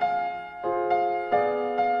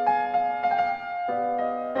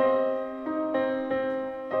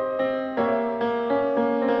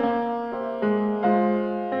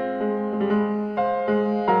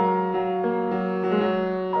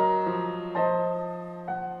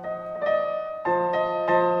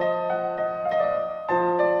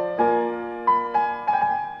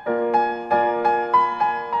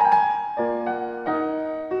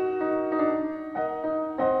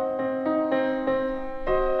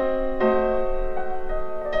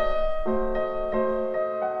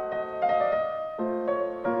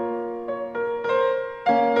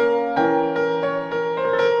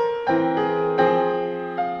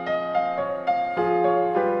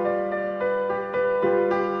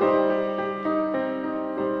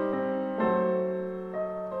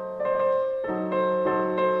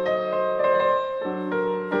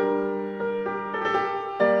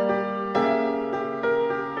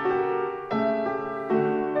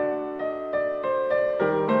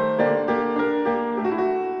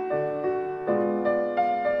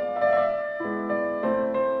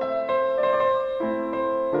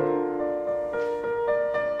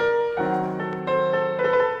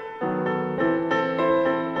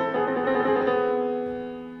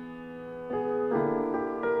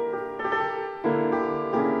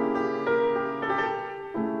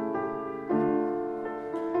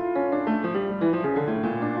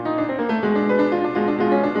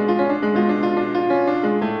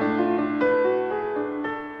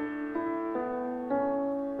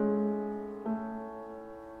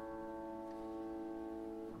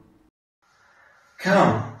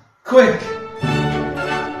 Come, quick!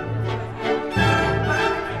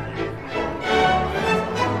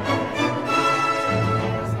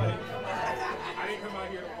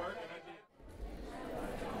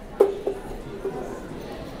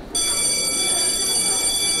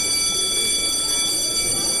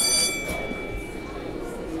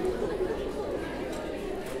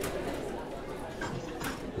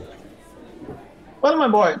 Well, my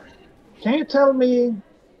boy, can you tell me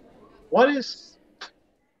what is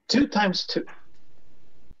 2 times 2?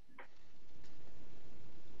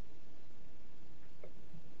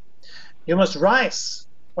 You must rise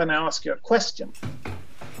when I ask you a question.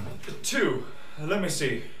 2. Let me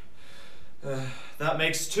see. That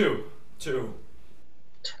makes 2. 2.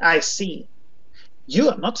 I see. You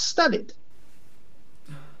have not studied.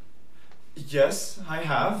 Yes, I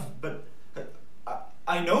have, but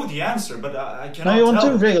I know the answer, but I cannot Now you want tell.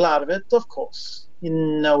 to wriggle out of it, of course. You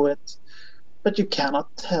know it, but you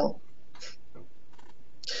cannot tell.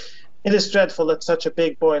 It is dreadful that such a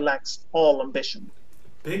big boy lacks all ambition.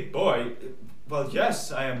 Big boy? Well,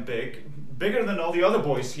 yes, I am big. Bigger than all the other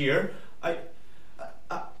boys here. I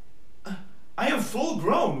am full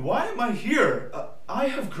grown. Why am I here? I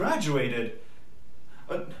have graduated.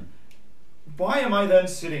 Why am I then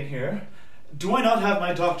sitting here? Do I not have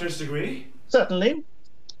my doctor's degree? Certainly.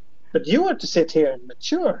 But you are to sit here and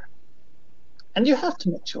mature. And you have to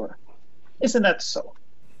mature. Isn't that so?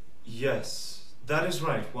 Yes, that is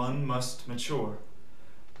right. One must mature.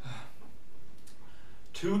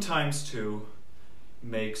 2 times 2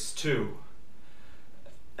 makes 2.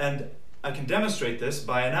 And I can demonstrate this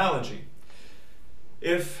by analogy.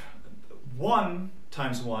 If 1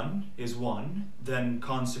 times 1 is 1, then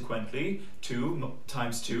consequently 2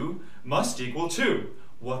 times 2 must equal 2.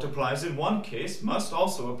 What applies in one case must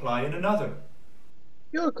also apply in another.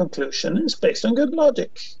 Your conclusion is based on good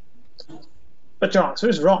logic. But your answer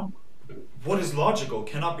is wrong. What is logical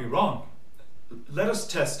cannot be wrong. Let us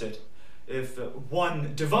test it. If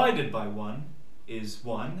 1 divided by 1 is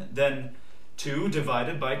 1, then 2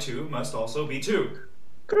 divided by 2 must also be 2.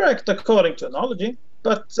 Correct, according to analogy.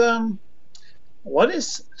 But what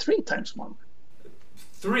is 3 times 1?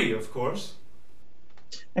 3, of course.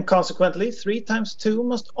 And consequently, 3 times 2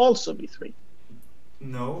 must also be 3.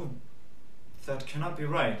 No, that cannot be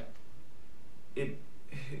right. It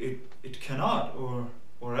cannot,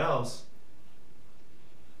 or else.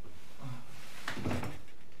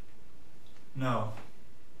 No,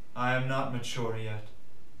 I am not mature yet.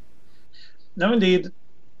 No, indeed,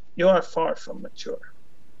 you are far from mature.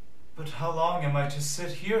 But how long am I to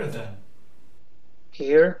sit here, then?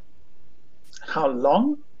 Here? How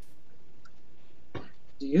long?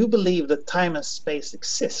 Do you believe that time and space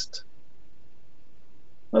exist?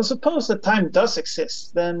 Well, suppose that time does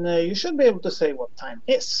exist, then you should be able to say what time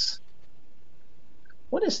is.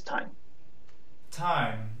 What is time?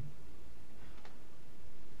 Time?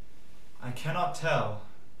 I cannot tell,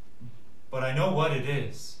 but I know what it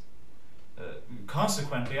is.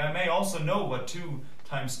 Consequently, I may also know what 2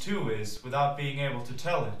 times 2 is without being able to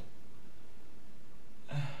tell it.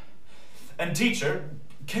 And teacher,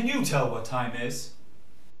 can you tell what time is?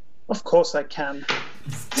 Of course I can.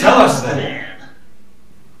 Tell us then.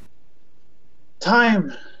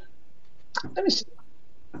 Time. Let me see.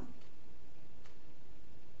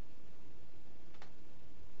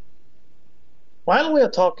 While we are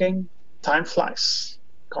talking, time flies.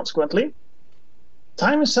 Consequently,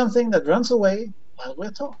 time is something that runs away while we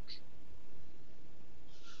talk.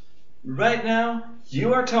 Right now,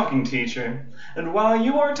 you are talking, teacher, and while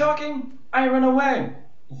you are talking, I run away.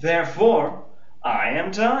 Therefore, I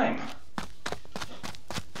am time.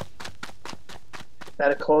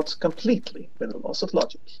 That accords completely with the laws of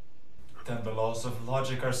logic. Then the laws of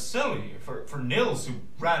logic are silly. For Nils, who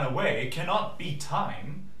ran away, it cannot be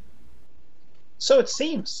time. So it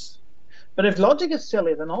seems. But if logic is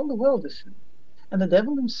silly, then all the world is silly. And the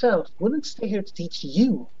devil himself wouldn't stay here to teach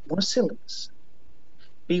you more silliness.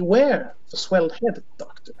 Beware the swelled head,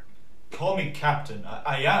 Doctor. Call me captain.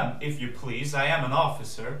 I am, if you please, I am an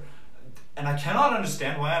officer. And I cannot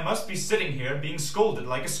understand why I must be sitting here being scolded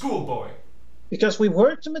like a schoolboy. Because we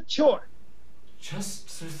were to mature.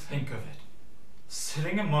 Just to think of it.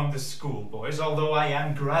 Sitting among the schoolboys, although I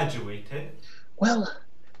am graduated. Well,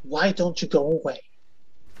 why don't you go away?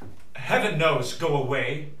 Heaven knows, go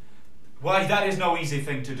away. Why, that is no easy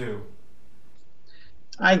thing to do.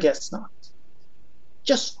 I guess not.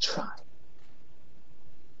 Just try.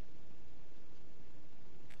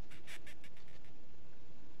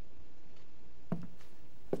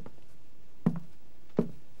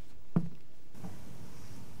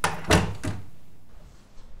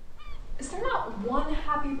 Is there not one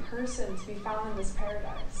happy person to be found in this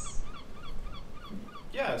paradise?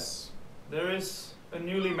 Yes, there is a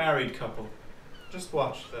newly married couple. Just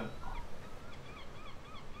watch them.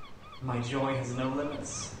 My joy has no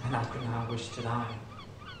limits, and I could not wish to die.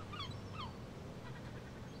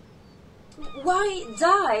 Why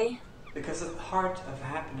die? Because at the heart of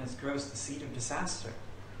happiness grows the seed of disaster.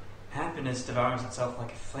 Happiness devours itself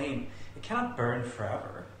like a flame. It cannot burn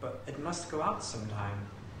forever, but it must go out sometime.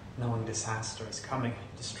 Knowing disaster is coming,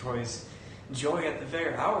 it destroys joy at the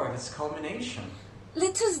very hour of its culmination.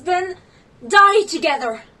 Let us then die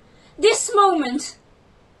together. This moment.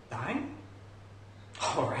 Die?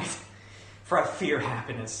 All right. For I fear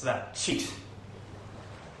happiness, that cheat.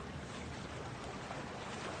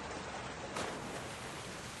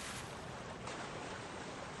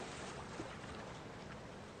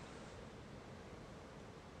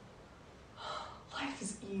 Life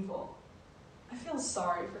is evil. I feel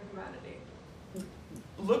sorry for humanity.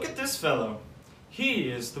 Look at this fellow. He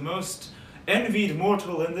is the most envied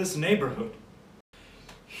mortal in this neighborhood.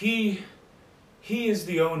 He is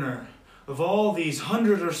the owner of all these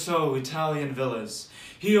 100 or so Italian villas.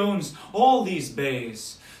 He owns all these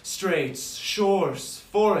bays, straits, shores,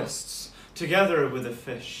 forests, together with the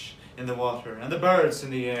fish in the water, and the birds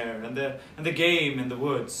in the air, and the game in the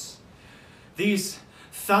woods. These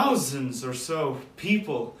thousands or so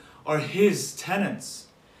people are his tenants.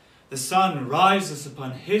 The sun rises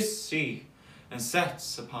upon his sea and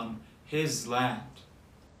sets upon his land.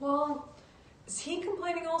 Well, is he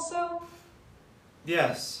complaining also?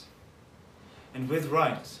 Yes, and with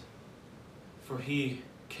right, for he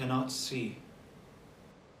cannot see.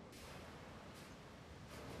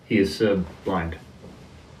 He is blind.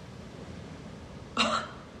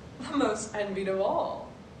 The most envied of all.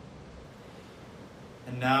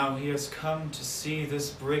 And now he has come to see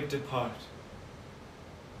this brig depart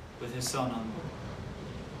with his son on board.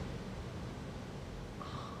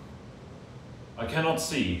 I cannot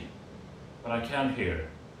see, but I can hear.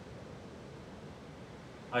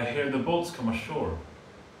 I hear the boats come ashore,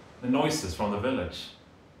 the noises from the village.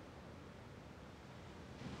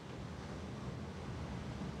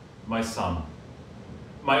 My son,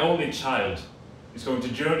 my only child, is going to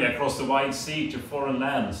journey across the wide sea to foreign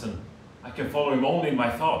lands, and I can follow him only in my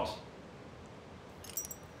thought.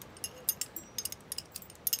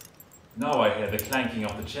 Now I hear the clanking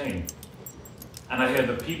of the chain, and I hear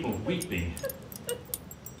the people weeping,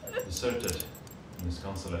 deserted and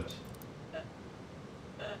disconsolate.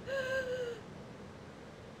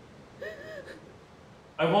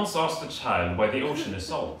 I once asked a child why the ocean is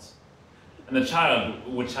salt, and the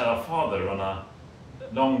child, which had a father on a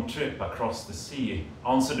long trip across the sea,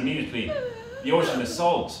 answered immediately, the ocean is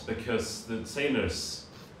salt because the sailors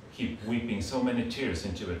keep weeping so many tears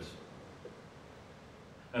into it.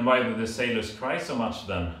 And why do the sailors cry so much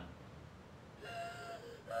then?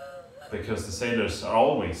 Because the sailors are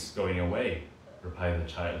always going away, replied the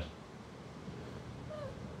child.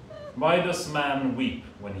 Why does man weep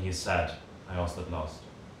when he is sad? I asked at last.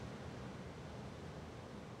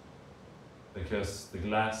 Because the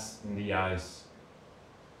glass in the eyes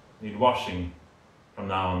need washing from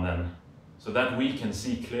now and then, so that we can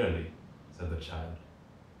see clearly, said the child.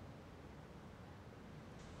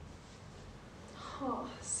 Oh,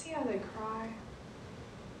 see how they cry.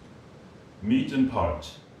 Meat and part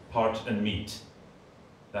and meat.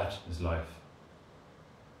 That is life.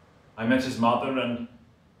 I met his mother and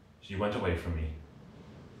she went away from me.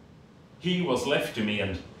 He was left to me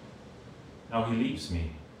and now he leaves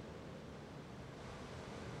me.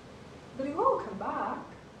 But he won't come back.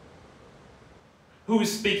 Who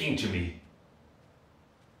is speaking to me?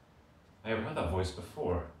 I have heard that voice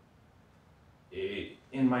before.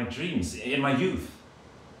 In my dreams, in my youth.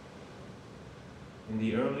 In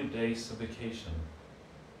the early days of vacation.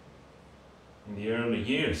 In the early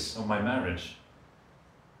years of my marriage.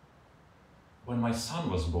 When my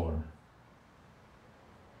son was born.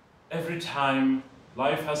 Every time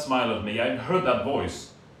life has smiled at me, I've heard that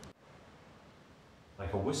voice.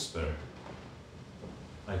 Like a whisper.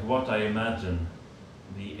 Like what I imagine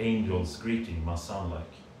the angel's greeting must sound like.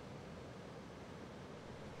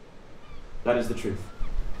 That is the truth.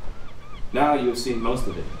 Now you have seen most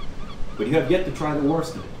of it, but you have yet to try the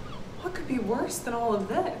worst of it. What could be worse than all of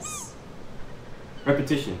this?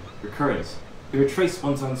 Repetition, recurrence, to retrace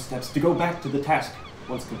one's own steps, to go back to the task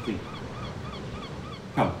once complete.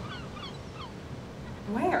 Come.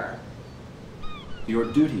 Where? To your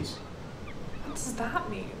duties. What does that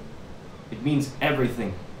mean? It means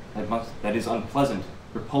everything that is unpleasant,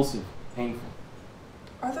 repulsive, painful.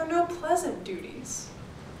 Are there no pleasant duties?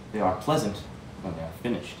 They are pleasant when they are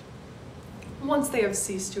finished. Once they have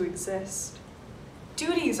ceased to exist.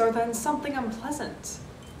 Duties are then something unpleasant.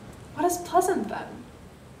 What is pleasant then?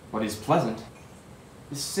 What is pleasant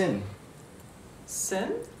is sin.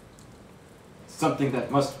 Sin? Something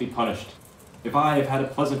that must be punished. If I have had a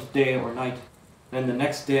pleasant day or night, then the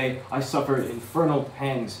next day I suffer infernal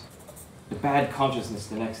pangs, the bad consciousness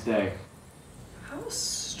the next day. How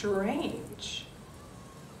strange.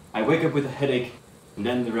 I wake up with a headache, and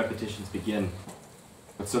then the repetitions begin,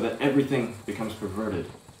 but so that everything becomes perverted.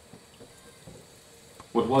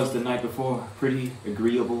 What was the night before pretty,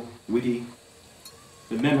 agreeable, witty,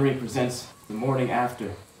 the memory presents the morning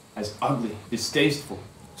after as ugly, distasteful,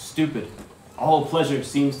 stupid. All pleasure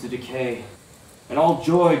seems to decay, and all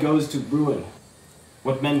joy goes to ruin.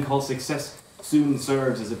 What men call success soon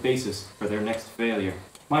serves as a basis for their next failure.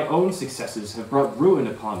 My own successes have brought ruin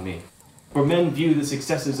upon me, for men view the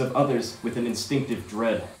successes of others with an instinctive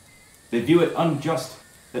dread. They view it unjust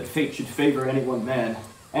that fate should favor any one man,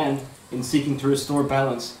 and, in seeking to restore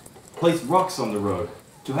balance, place rocks on the road.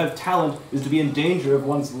 To have talent is to be in danger of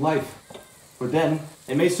one's life, for then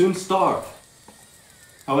they may soon starve.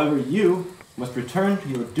 However, you must return to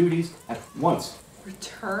your duties at once.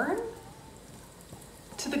 Return?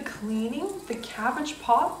 To the cleaning, the cabbage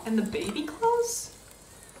pot, and the baby clothes?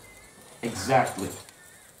 Exactly.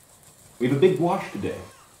 We have a big wash today.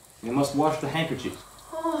 We must wash the handkerchiefs.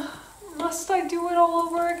 Oh, must I do it all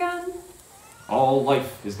over again? All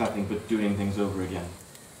life is nothing but doing things over again.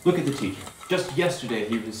 Look at the teacher. Just yesterday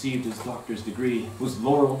he received his doctor's degree, was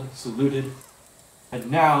laureled, saluted,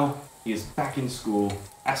 and now he is back in school,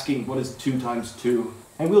 asking what is 2 times 2,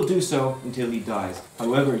 and will do so until he dies.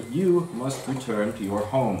 However, you must return to your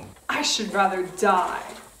home. I should rather die.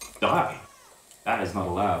 Die? That is not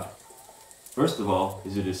allowed. First of all,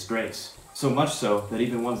 is a disgrace, so much so that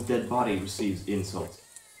even one's dead body receives insults.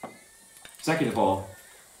 Second of all,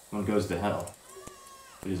 one goes to hell.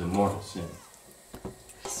 It is a mortal sin.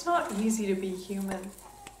 It's not easy to be human.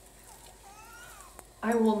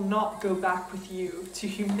 I will not go back with you to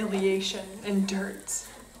humiliation and dirt.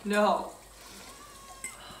 No.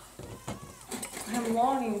 I am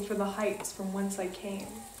longing for the heights from whence I came.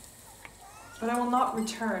 But I will not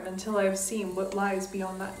return until I have seen what lies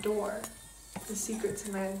beyond that door, the secrets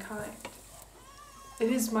of mankind.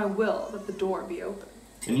 It is my will that the door be open.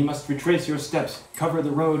 Then you must retrace your steps, cover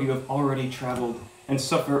the road you have already traveled, and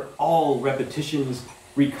suffer all repetitions,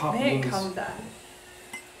 recopyings. May it come then.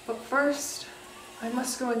 But first, I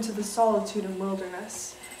must go into the solitude and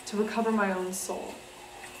wilderness to recover my own soul.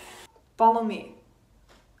 Follow me.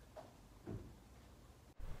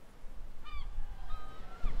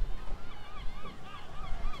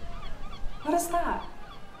 What is that?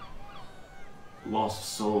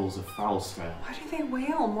 Lost souls of Foulstrand. Why do they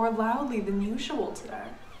wail more loudly than usual today?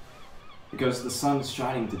 Because the sun is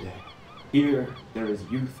shining today. Here there is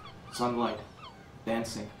youth, sunlight,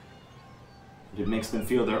 dancing. And it makes them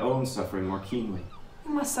feel their own suffering more keenly.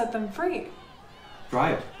 You must set them free.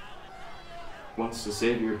 Try it. Once the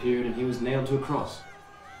Savior appeared and he was nailed to a cross.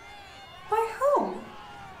 By whom?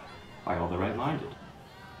 By all the right-minded.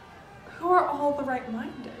 Who are all the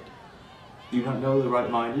right-minded? Do you not know the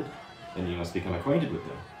right-minded? Then you must become acquainted with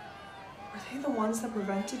them. Were they the ones that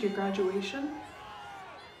prevented your graduation?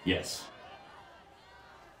 Yes.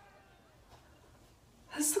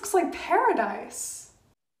 This looks like paradise.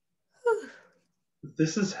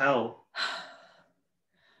 This is hell.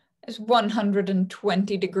 It's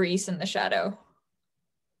 120 degrees in the shadow.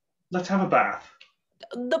 Let's have a bath.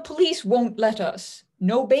 The police won't let us.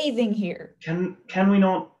 No bathing here. Can we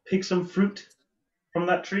not pick some fruit from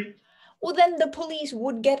that tree? Well, then the police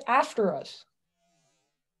would get after us.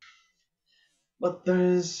 But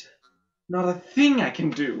there's not a thing I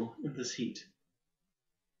can do in this heat.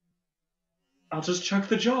 I'll just chuck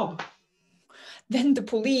the job. Then the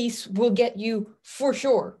police will get you for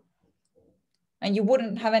sure. And you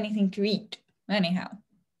wouldn't have anything to eat, anyhow.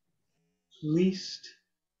 At least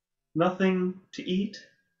nothing to eat.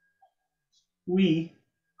 We,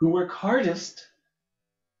 who work hardest,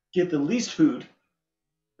 get the least food,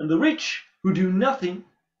 and the rich, who do nothing,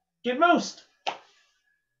 get most.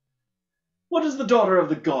 What does the daughter of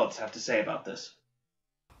the gods have to say about this?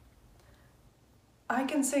 I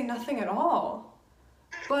can say nothing at all.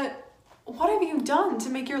 But what have you done to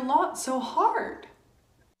make your lot so hard?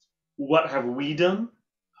 What have we done?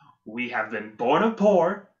 We have been born of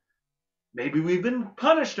poor. Maybe we've been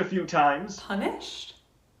punished a few times. Punished?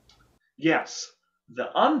 Yes, the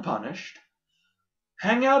unpunished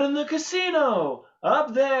hang out in the casino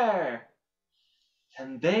up there.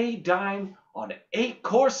 And they dine on 8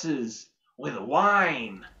 courses with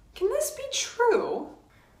wine. Can this be true?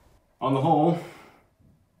 On the whole,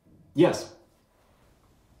 yes.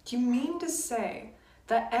 Do you mean to say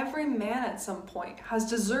that every man at some point has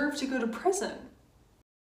deserved to go to prison?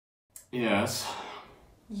 Yes.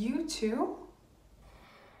 You too?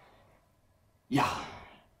 Yeah.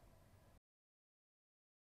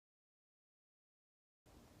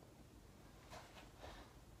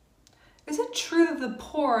 Is it true that the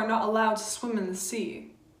poor are not allowed to swim in the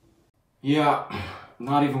sea? Yeah,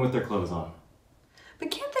 not even with their clothes on.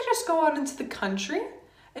 But can't they just go out into the country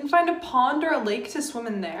and find a pond or a lake to swim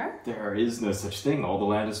in there? There is no such thing. All the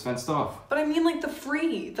land is fenced off. But I mean like the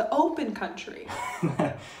free, the open country.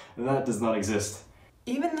 That does not exist.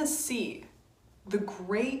 Even the sea. The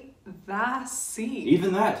great, vast sea.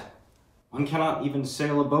 Even that. One cannot even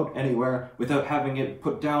sail a boat anywhere without having it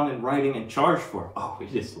put down in writing and charged for. Oh,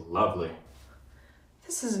 it is lovely.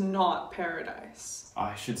 This is not paradise.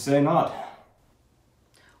 I should say not.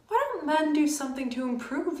 Why don't men do something to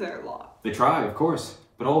improve their lot? They try, of course,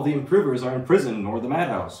 but all the improvers are in prison or the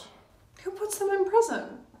madhouse. Who puts them in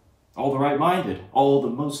prison? All the right-minded, all the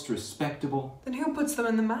most respectable. Then who puts them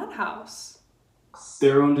in the madhouse?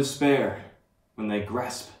 Their own despair, when they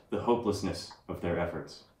grasp the hopelessness of their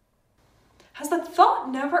efforts. Has the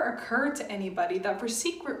thought never occurred to anybody that for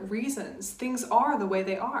secret reasons, things are the way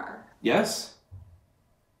they are? Yes.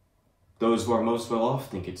 Those who are most well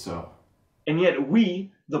off think it so. And yet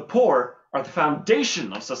we, the poor, are the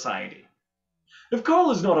foundation of society. If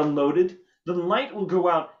coal is not unloaded, the light will go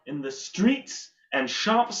out in the streets and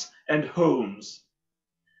shops and homes.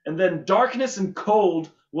 And then darkness and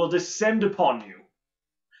cold will descend upon you.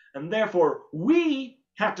 And therefore we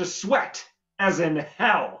have to sweat, as in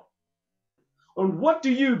hell. And what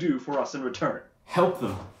do you do for us in return? Help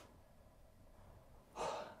them.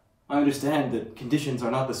 I understand that conditions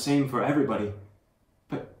are not the same for everybody,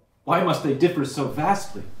 but why must they differ so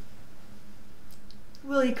vastly?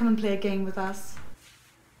 Will you come and play a game with us?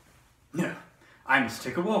 No, I must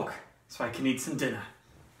take a walk so I can eat some dinner.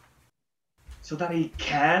 So that he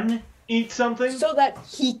can eat something? So that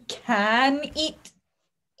he can eat?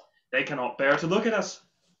 They cannot bear to look at us.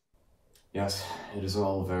 Yes, it is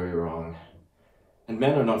all very wrong. And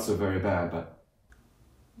men are not so very bad, But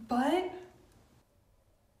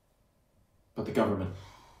the government.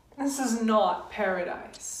 this is not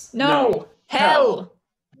paradise. No, hell.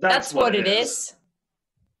 That's what it is.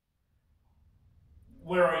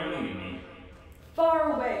 Where are you leading me?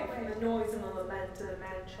 Far away from the noise and the lament of the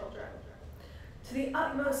man-children, to the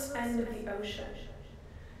utmost end of the ocean,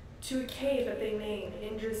 to a cave that they name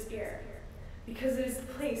Indra's Ear, because it is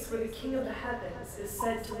the place where the King of the Heavens is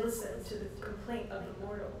said to listen to the complaint of the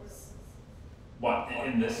mortals. What,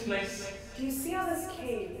 in this place? Do you see how this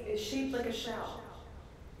cave is shaped like a shell?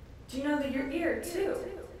 Do you know that your ear, too,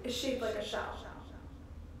 is shaped like a shell?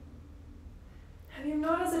 Have you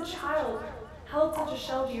not as a child held such a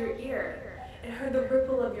shell to your ear and heard the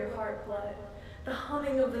ripple of your heart blood, the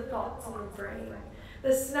humming of the thoughts in your brain,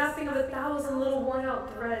 the snapping of 1,000 little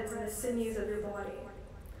worn-out threads in the sinews of your body?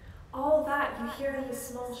 All that you hear in this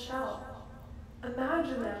small shell.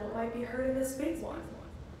 Imagine then what might be heard in this big one.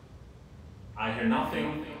 I hear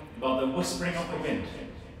nothing but the whispering of the wind.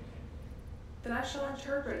 then I shall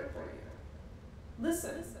interpret it for you.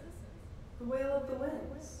 Listen, the wail of the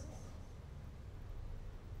winds.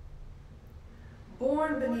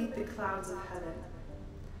 Born beneath the clouds of heaven,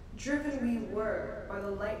 driven we were by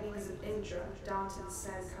the lightnings of Indra down to the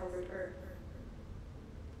sand-covered earth.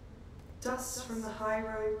 Dust from the high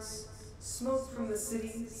roads, smoke from the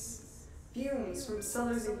cities, fumes from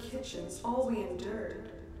cellars and kitchens, all we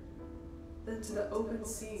endured. Then to the open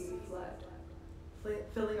sea we fled,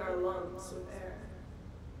 filling our lungs with air.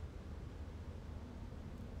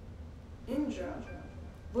 Indra,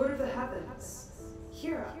 Lord of the heavens,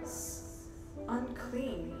 hear us.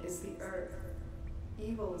 Unclean is the earth,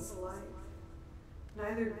 evil is life.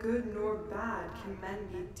 Neither good nor bad can men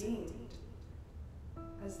be deemed.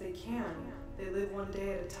 As they can, they live one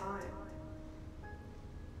day at a time.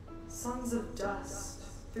 Sons of dust,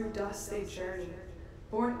 through dust they journey.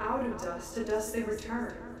 Born out of dust, to dust they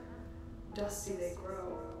return. Dusty they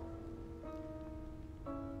grow.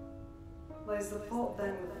 Lies the fault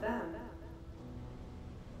then with them,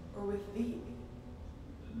 or with thee?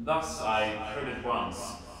 Thus I heard it once,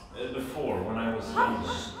 before, when I was young.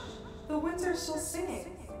 Hush! The winds are still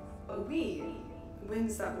singing. We,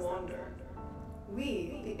 winds that wander.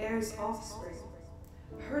 We, the air's offspring.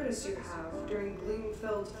 Heard as you have during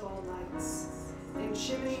gloom-filled fall nights, in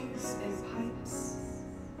chimneys, in pipes,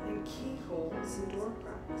 in keyholes and door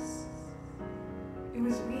cracks. It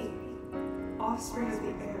was we, offspring of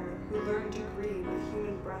the air, who learned to grieve with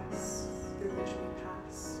human breaths through which we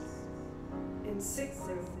passed. In sick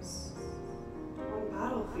rooms, on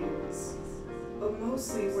battlefields, but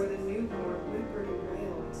mostly where the newborn whimpered and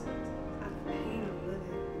wailed at the pain of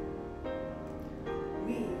living.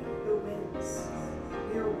 We, the winds,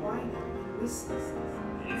 we are whining and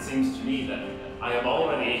whistling. It seems to me that I have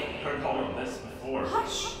already heard all of this before.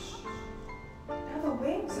 Hush! Now the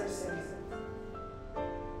waves are singing.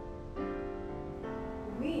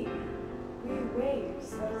 We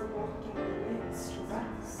waves that are walking the winds to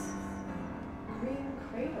rest. Green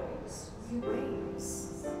cradles, we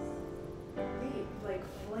waves. We like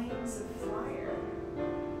flames of fire.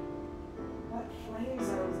 What flames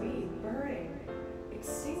are we burning,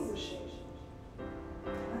 extinguishing,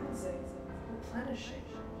 cleansing, replenishing?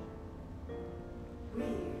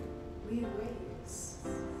 We waves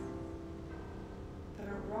that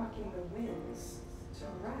are rocking the winds to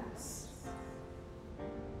rest.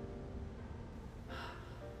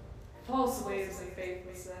 False waves of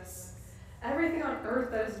faithlessness. Everything on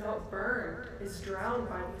earth that is not burned is drowned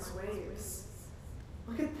by these waves.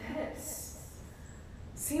 Look at this.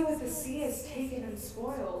 See what the sea has taken and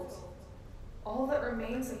spoiled. All that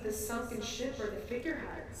remains of this sunken ship are the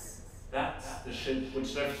figureheads. That's the ship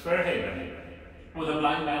which left Fairhaven, with a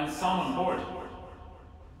blind man's son on board.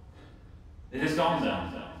 It is gone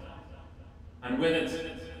then, and with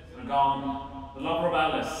it are gone the lover of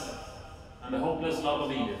Alice and the hopeless love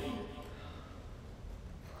of Edith.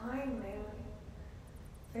 Blind man,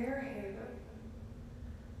 Fairhaven.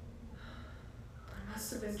 I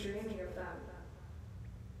must have been dreaming of them.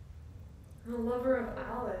 The lover of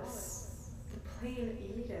Alice, the plain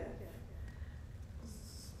Edith.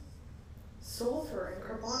 Sulfur and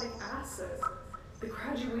carbonic acid, the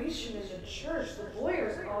graduation in the church, the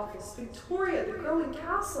lawyer's office, Victoria, the growing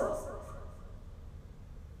castle.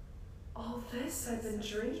 All this I've been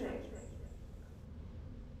dreaming.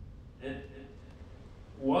 It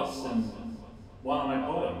was in one of my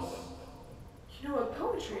poems. You know what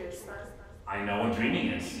poetry is then? I know what dreaming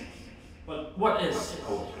is. But what is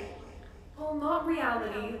poetry? Well, not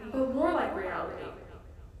reality, but more like reality.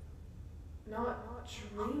 Not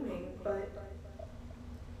dreaming, but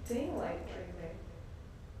daylight dreaming.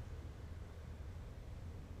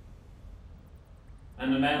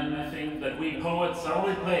 And the men think that we poets are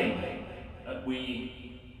only playing, that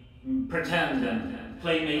we pretend and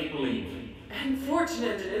play make-believe. And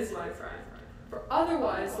fortunate it is, my friend, for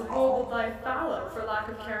otherwise the world would lie fallow for lack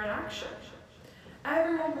of care and action.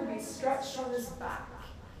 Everyone will be stretched on his back,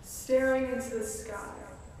 staring into the sky.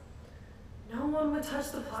 No one would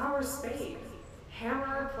touch the plow or spade,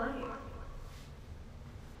 hammer or plane.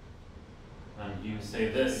 And you say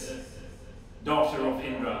this, daughter of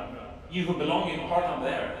Indra, you who belong in part of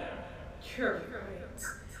there. You're right.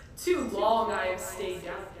 Too long I have stayed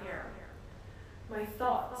down here. My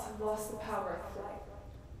thoughts have lost the power of flight.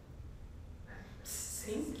 I'm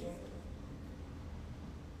sinking.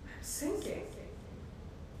 I'm sinking.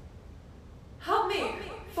 Help me!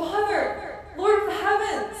 Father! Lord of the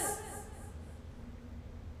heavens!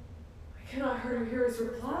 I cannot hear his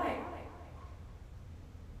reply.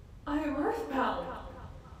 I am earthbound.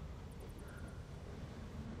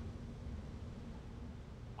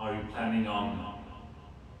 Are you planning on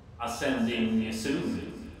Ascending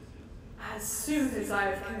soon. As soon as I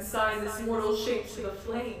have consigned this mortal shape to the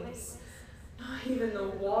flames, not even the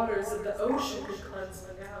waters of the ocean could cleanse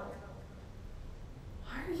me now.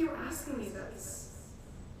 Why are you asking me this?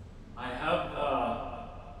 I have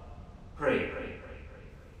prayer.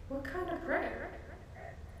 What kind of prayer?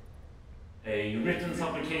 A written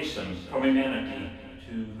supplication from humanity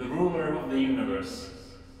to the ruler of the universe,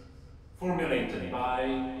 formulated by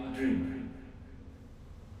a dreamer.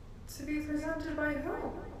 To be presented by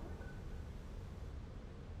whom?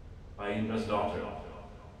 By Indra's daughter.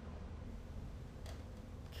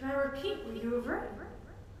 Can I repeat what you have written?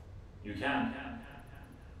 You can.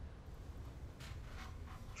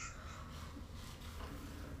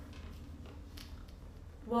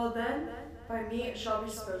 Well then, by me it shall be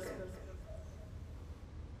spoken.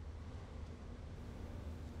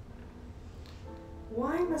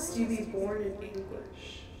 Why must you be born in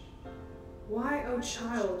anguish? Why, O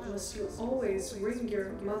child, must you always wring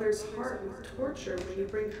your mother's heart with torture when you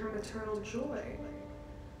bring her maternal joy?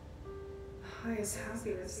 The highest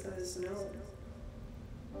happiness that is known.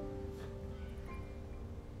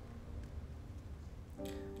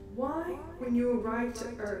 Why, when you arrive to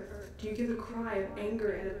earth, do you give a cry of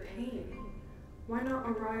anger and of pain? Why not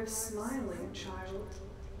arrive smiling, child?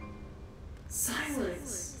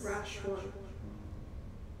 Silence, rash one.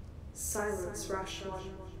 Silence, rash one.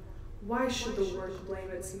 Why should the work blame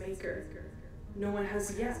its maker? No one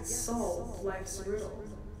has yet solved life's riddle.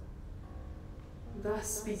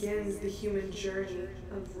 Thus begins the human journey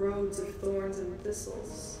of roads of thorns and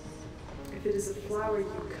thistles. If it is a flower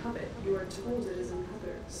you covet, you are told it is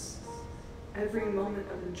another's. Every moment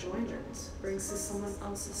of enjoyment brings to someone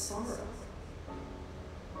else a sorrow.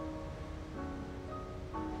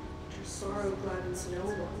 Your sorrow gladdens no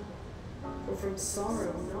one, for from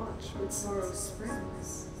sorrow not but sorrow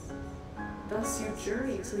springs. Thus you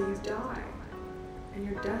journey till you die, and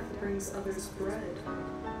your death brings others bread.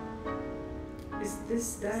 Is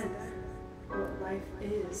this then what life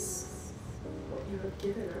is, what you have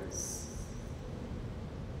given us?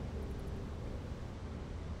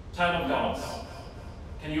 Child of gods,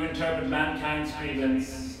 can you interpret mankind's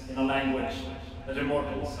grievance in a language that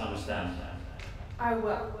immortals understand? I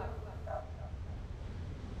will.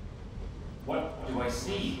 What do I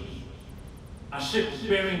see? A ship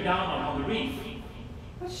bearing down on the reef.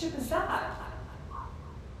 What ship is that?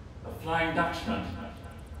 A Flying Dutchman.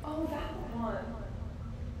 Oh, that one.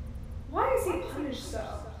 Why is he punished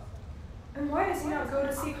so? And why does he not go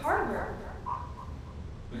to seek harbor?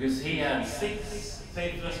 Because he had 6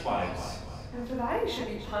 faithless wives. And for that he should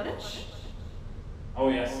be punished? Oh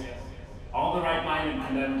yes, all the right-minded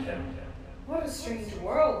condemned him. What a strange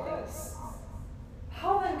world this.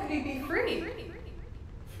 How then could he be free?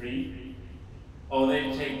 Free? Oh,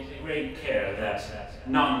 they take great care that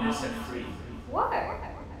none is set free.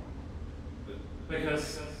 Why?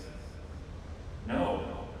 Because,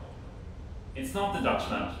 no, it's not the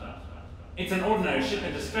Dutchman. It's an ordinary ship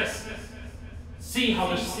in distress. See how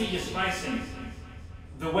the sea is rising.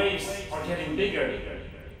 The waves are getting bigger.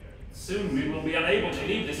 Soon we will be unable to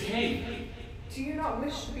leave this cave. Do you not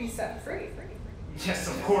wish to be set free? Yes,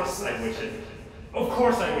 of course I wish it. Of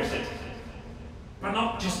course I wish it. But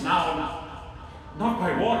not just now. Not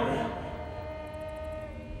by water.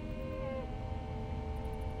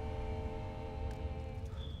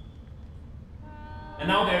 And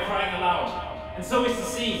now they are crying aloud. And so is the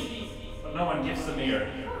sea. But no one gives them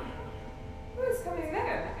ear. Who is coming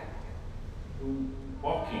there?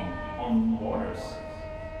 Walking on waters.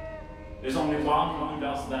 There's only one who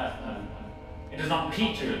does that, and it is not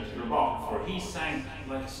Peter the rock, for he sank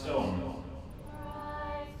like a stone.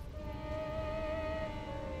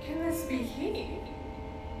 Can this be he?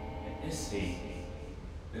 It is he,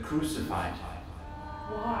 the crucified.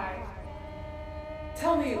 Why?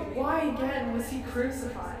 Tell me, why again was he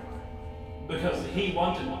crucified? Because he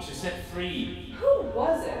wanted to set free. Who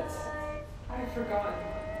was it? I've forgotten.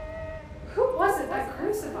 Who was it that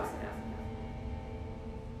crucified him?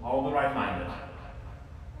 All the right-minded.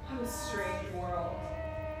 What a strange world.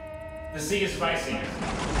 The sea is rising.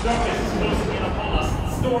 Darkness is closing in upon us.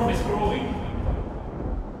 The storm is growing.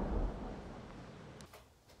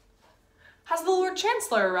 Has the Lord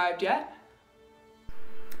Chancellor arrived yet?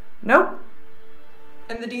 Nope.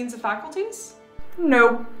 And the deans of faculties?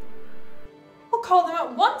 Nope. We'll call them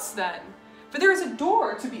at once then, for there is a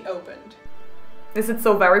door to be opened. Is it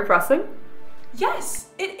so very pressing? Yes,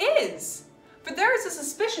 it is. For there is a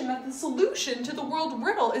suspicion that the solution to the world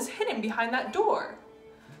riddle is hidden behind that door.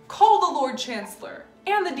 Call the Lord Chancellor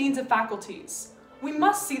and the deans of faculties. We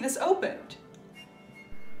must see this opened.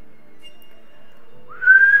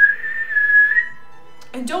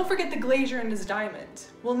 And don't forget the glazier and his diamond.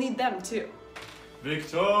 We'll need them too.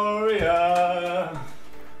 Victoria!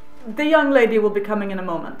 The young lady will be coming in a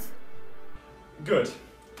moment. Good.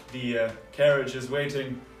 The carriage is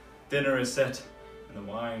waiting, dinner is set, and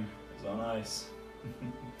the wine is on ice.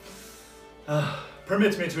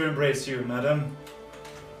 Permit me to embrace you, madam.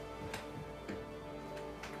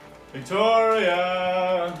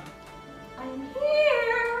 Victoria! I'm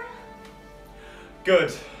here.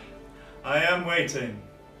 Good. I am waiting.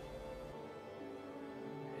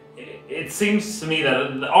 It seems to me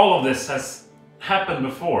that all of this has happened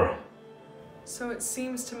before. So it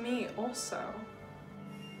seems to me also.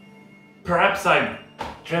 Perhaps I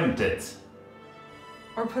dreamt it.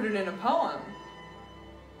 Or put it in a poem.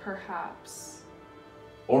 Perhaps.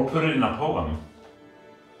 Or put it in a poem.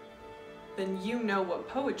 Then you know what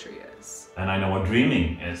poetry is. And I know what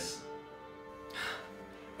dreaming is.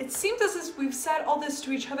 It seems as if we've said all this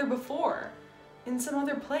to each other before, in some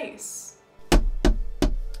other place.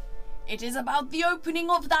 It is about the opening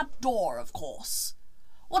of that door, of course.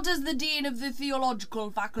 What does the Dean of the Theological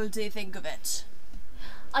Faculty think of it?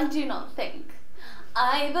 I do not think.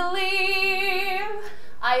 I believe.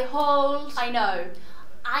 I hold. I know.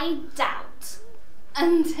 I doubt.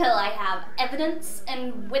 Until I have evidence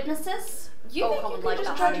and witnesses. You think you can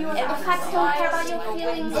just judge you as the facts don't care about your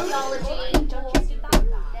feelings, theology.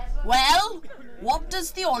 Well, what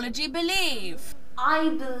does theology believe? I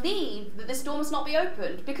believe that this door must not be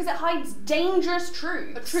opened because it hides dangerous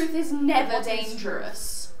truths. A truth is never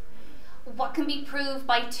dangerous. What can be proved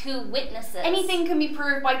by two witnesses? Anything can be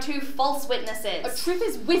proved by two false witnesses. A truth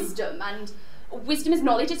is wisdom, and wisdom is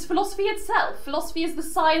knowledge. It's philosophy itself. Philosophy is the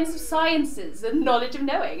science of sciences, and knowledge of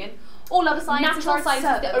knowing, and all other sciences are science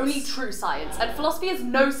is the only true science, and philosophy is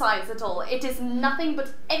no science at all. It is nothing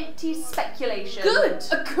but empty speculation. Good!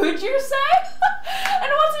 Good, you say?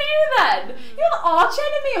 And what are you then? You're the arch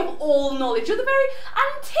enemy of all knowledge. You're the very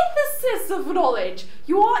antithesis of knowledge.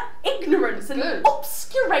 You are ignorance and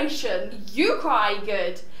obscuration. You cry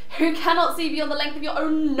good. Who cannot see beyond the length of your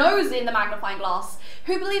own nose in the magnifying glass.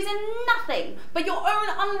 Who believes in nothing but your own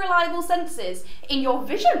unreliable senses. In your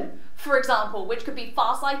vision, for example, which could be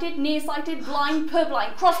far-sighted, nearsighted, blind,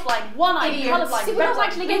 purblind, cross-blind, one-eyed, colourblind, red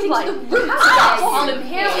actually getting to the root of them.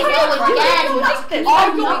 Here we go again.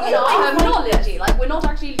 Arguing terminology, like we're not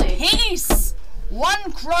actually doing. Peace!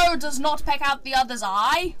 One crow does not peck out the other's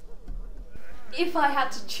eye. If I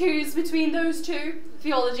had to choose between those two,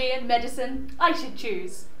 theology and medicine, I should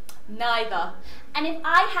choose neither. And if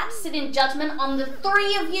I had to sit in judgment on the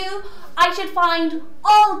three of you, I should find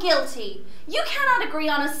all guilty. You cannot agree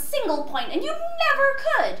on a single point, and you never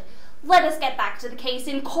could. Let us get back to the case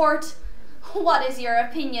in court. What is your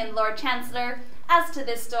opinion, Lord Chancellor, as to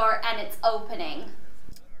this door and its opening?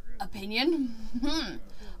 Opinion?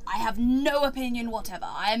 I have no opinion whatever.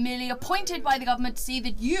 I am merely appointed by the government to see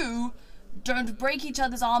that you don't break each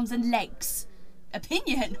other's arms and legs.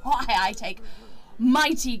 Opinion? Why, I take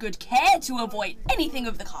mighty good care to avoid anything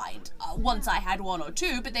of the kind. Once I had one or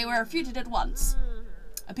two, but they were refuted at once.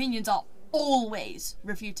 Opinions are always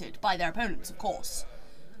refuted by their opponents, of course.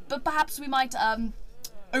 But perhaps we might,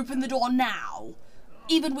 open the door now,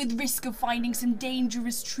 even with risk of finding some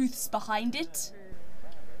dangerous truths behind it.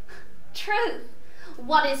 Truth?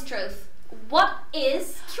 What is truth? What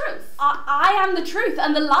is truth? I am the truth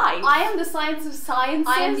and the life. I am the science of sciences.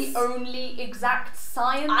 I am the only exact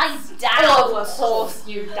science. I doubt. Of course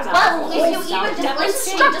you doubt. Well, if you even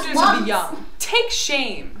Instructors of the young, take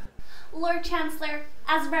shame. Lord Chancellor,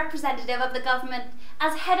 as representative of the government,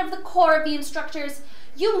 as head of the corps of the instructors,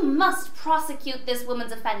 you must prosecute this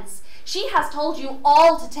woman's offence. She has told you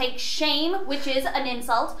all to take shame, which is an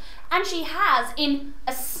insult, and she has, in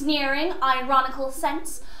a sneering, ironical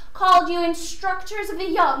sense, called you instructors of the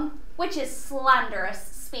young, which is slanderous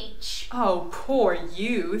speech. Oh, poor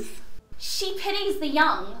youth. She pities the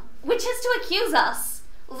young, which is to accuse us.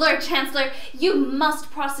 Lord Chancellor, you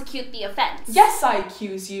must prosecute the offence. Yes, I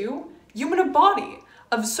accuse you, human of body,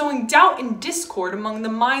 of sowing doubt and discord among the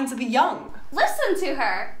minds of the young. Listen to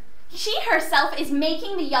her. She herself is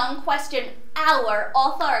making the young question our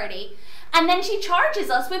authority, and then she charges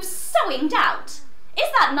us with sowing doubt. Is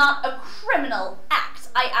that not a criminal act,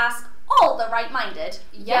 I ask all the right-minded?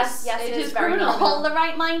 Yes, it is very criminal. All the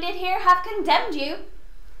right-minded here have condemned you.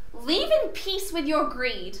 Leave in peace with your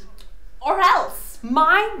greed, or else.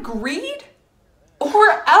 My greed?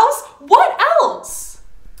 Or else? What else?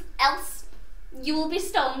 Else, you will be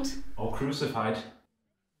stoned. Or crucified.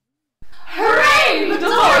 Hooray! The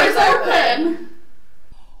door is open!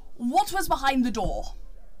 What was behind the door?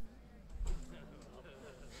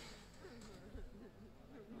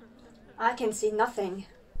 I can see nothing.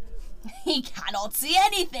 He cannot see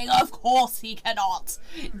anything, of course he cannot.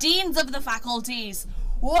 Deans of the faculties,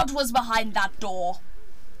 what was behind that door?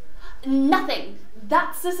 Nothing.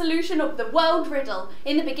 That's the solution of the world riddle.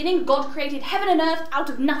 In the beginning, God created heaven and earth out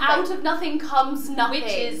of nothing. Out of nothing comes nothing.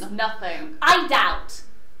 Which is nothing. I doubt.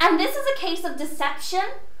 And this is a case of deception.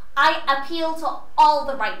 I appeal to all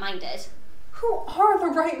the right-minded. Who are the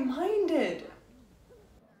right-minded?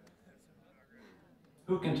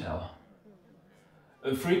 Who can tell?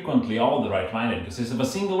 Frequently, all the right-minded consist of a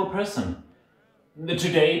singular person.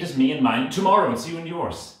 Today it is me and mine, tomorrow it's you and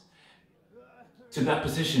yours. To that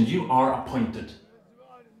position you are appointed.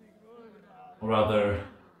 Or rather,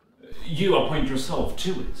 you appoint yourself to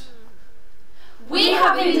it. We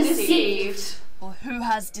have been deceived. Or who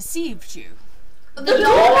has deceived you? The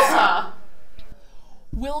daughter!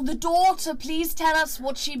 Will the daughter please tell us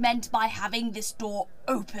what she meant by having this door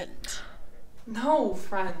opened? No,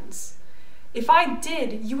 friends. If I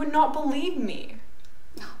did, you would not believe me.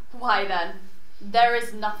 Why then? There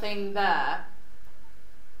is nothing there.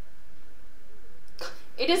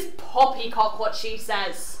 It is poppycock what she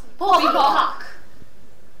says. Poppycock!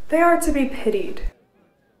 They are to be pitied.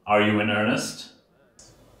 Are you in earnest?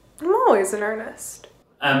 I'm always in earnest.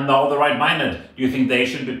 And all the right-minded, do you think they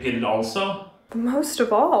should be pitied also? The most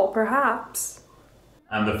of all, perhaps.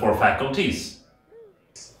 And the four faculties?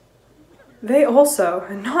 They also,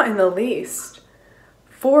 and not in the least.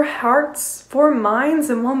 4 hearts, 4 minds,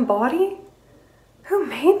 and 1 body? Who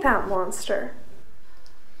made that monster?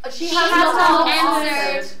 She has not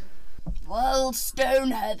answered. Well,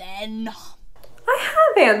 stone her then. I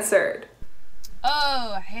have answered.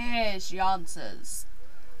 Oh, here she answers.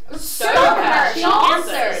 Stone her, she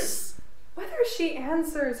answers. Whether she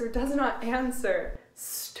answers or does not answer,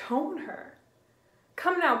 stone her.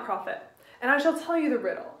 Come now, prophet, and I shall tell you the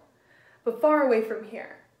riddle. But far away from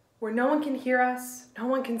here, where no one can hear us, no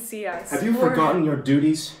one can see us. Have you forgotten your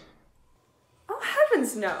duties? Oh,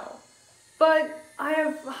 heavens no. But I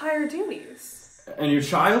have higher duties. And your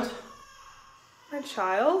child? My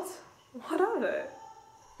child? What of it?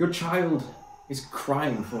 Your child is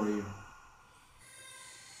crying for you.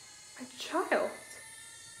 My child?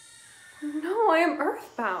 No, I am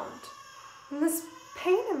earthbound. And this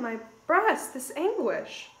pain in my breast, this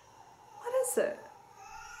anguish, what is it?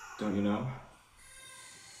 Don't you know?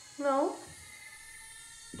 No?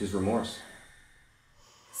 It is remorse.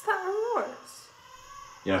 Is that remorse?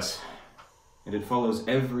 Yes. And it follows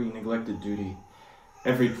every neglected duty,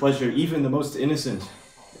 every pleasure, even the most innocent,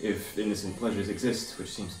 if innocent pleasures exist,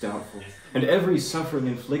 which seems doubtful, and every suffering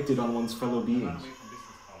inflicted on one's fellow beings.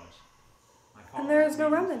 And there is no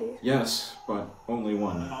remedy. Yes, but only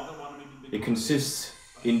one. It consists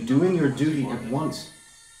in doing your duty at once.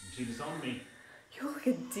 You look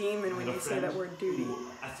a demon when you say that word duty.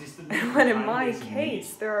 And when in my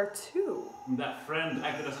case, there are 2. That friend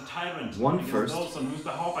acted as a tyrant. One because first, those on whose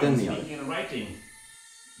behalf I then was the other. speaking and writing.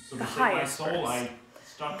 So The to save my highest soul, first. I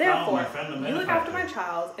struck down Therefore, my friend and you look after benefactor. my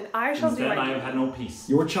child, and I shall Since do then my I have duty. had no peace.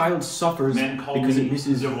 Your child suffers Men call because me it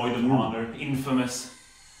misses devoid of you. honor, infamous.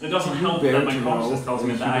 And it doesn't Do you help bear that my to conscience know tells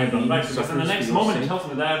me that that I have done human right, being because in the suffers next for your moment it sake? tells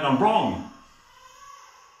me that I have done wrong.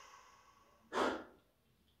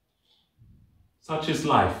 Such is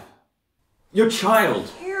life. Your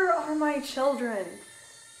child! Here are my children.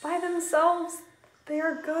 By themselves, they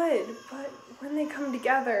are good, but when they come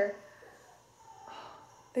together,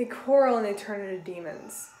 they quarrel and they turn into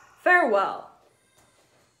demons. Farewell.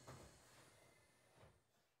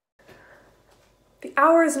 The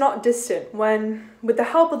hour is not distant when, with the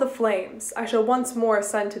help of the flames, I shall once more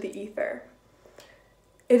ascend to the ether.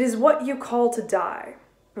 It is what you call to die,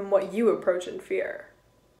 and what you approach in fear,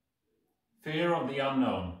 Fear of the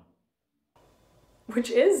unknown. which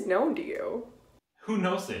is known to you. Who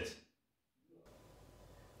knows it?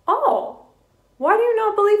 All. Why do you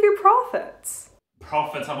not believe your prophets?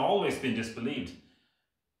 Prophets have always been disbelieved.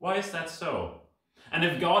 Why is that so? And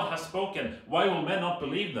if God has spoken, why will men not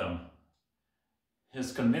believe them?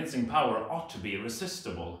 His convincing power ought to be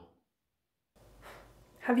irresistible.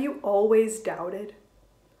 Have you always doubted?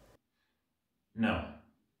 No.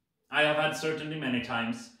 I have had certainty many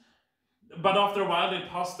times. But after a while it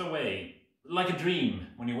passed away, like a dream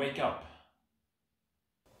when you wake up.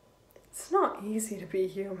 It's not easy to be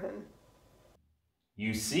human.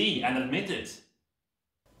 You see and admit it.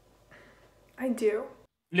 I do.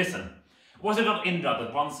 Listen, was it not Indra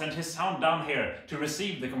that once sent his sound down here to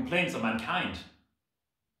receive the complaints of mankind?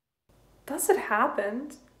 Thus it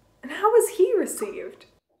happened. And how was he received?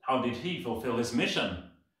 How did he fulfill his mission?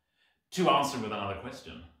 To answer with another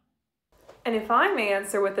question. And if I may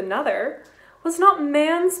answer with another, was not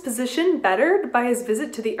man's position bettered by his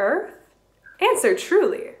visit to the earth? Answer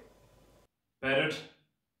truly. Bettered?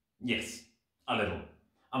 Yes, a little.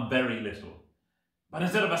 A very little. But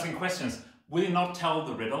instead of asking questions, will you not tell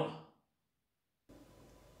the riddle?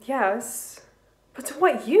 Yes, but to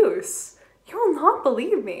what use? You will not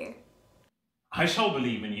believe me. I shall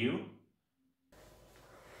believe in you.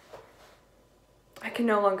 I can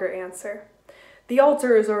no longer answer. The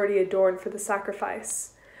altar is already adorned for the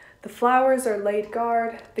sacrifice. The flowers are laid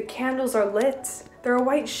guard, the candles are lit, there are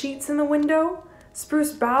white sheets in the window,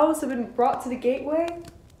 spruce boughs have been brought to the gateway.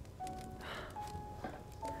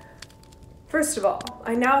 First of all,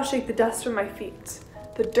 I now shake the dust from my feet,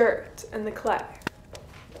 the dirt and the clay.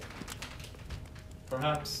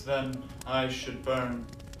 Perhaps then I should burn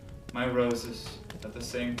my roses at the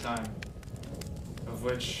same time, of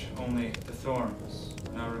which only the thorns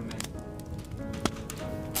now remain.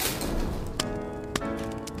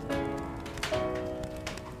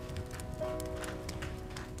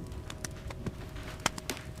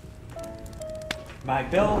 My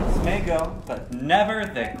bills may go, but never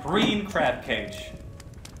the green crab cage.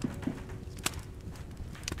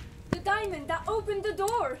 The diamond that opened the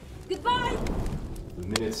door! Goodbye! The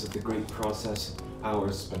minutes of the great process,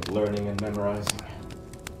 hours spent learning and memorizing.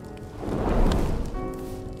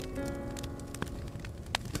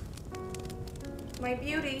 My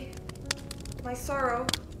beauty, my sorrow.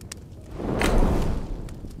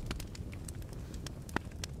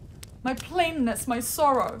 My plainness, my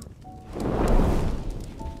sorrow.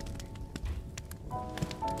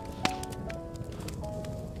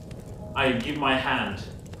 I give my hand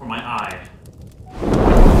for my eye.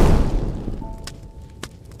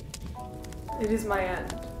 It is my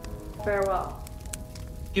end. Farewell.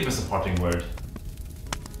 Give us a parting word.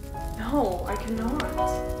 No, I cannot.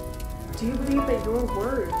 Do you believe that your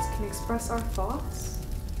words can express our thoughts?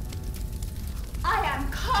 I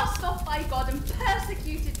am cast off by God and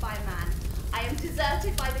persecuted by man. I am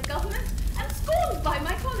deserted by the government and scorned by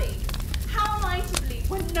my colleagues. How am I to believe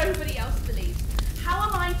when nobody else believes? How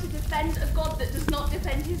am I to defend a God that does not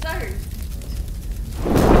defend his own?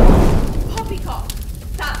 Poppycock,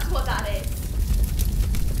 that's what that is.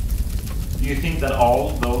 Do you think that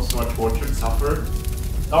all those who are tortured suffer?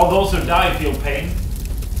 All those who die feel pain?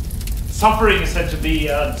 Suffering is said to be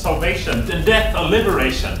salvation, and death a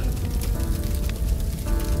liberation.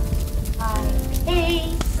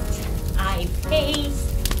 I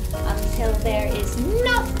paste, until there is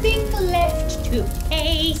nothing left to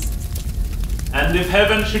paste. And if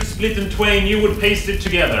heaven should split in twain, you would paste it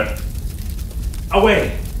together.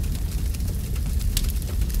 Away!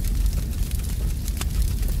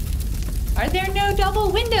 Are there no double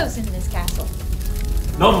windows in this castle?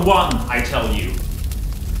 Not one, I tell you.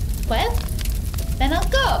 Well, then I'll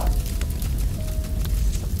go.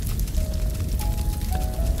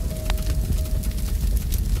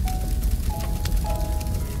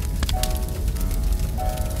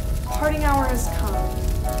 Parting hour has come.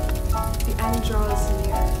 The end draws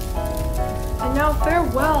near. And now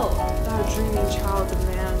farewell, thou dreaming child of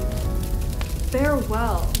man.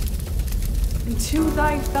 Farewell. And to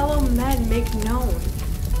thy fellow men make known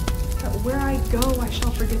that where I go I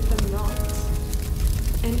shall forget them not.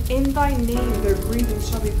 And in thy name their grievance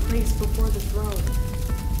shall be placed before the throne.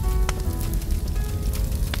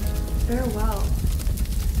 Farewell.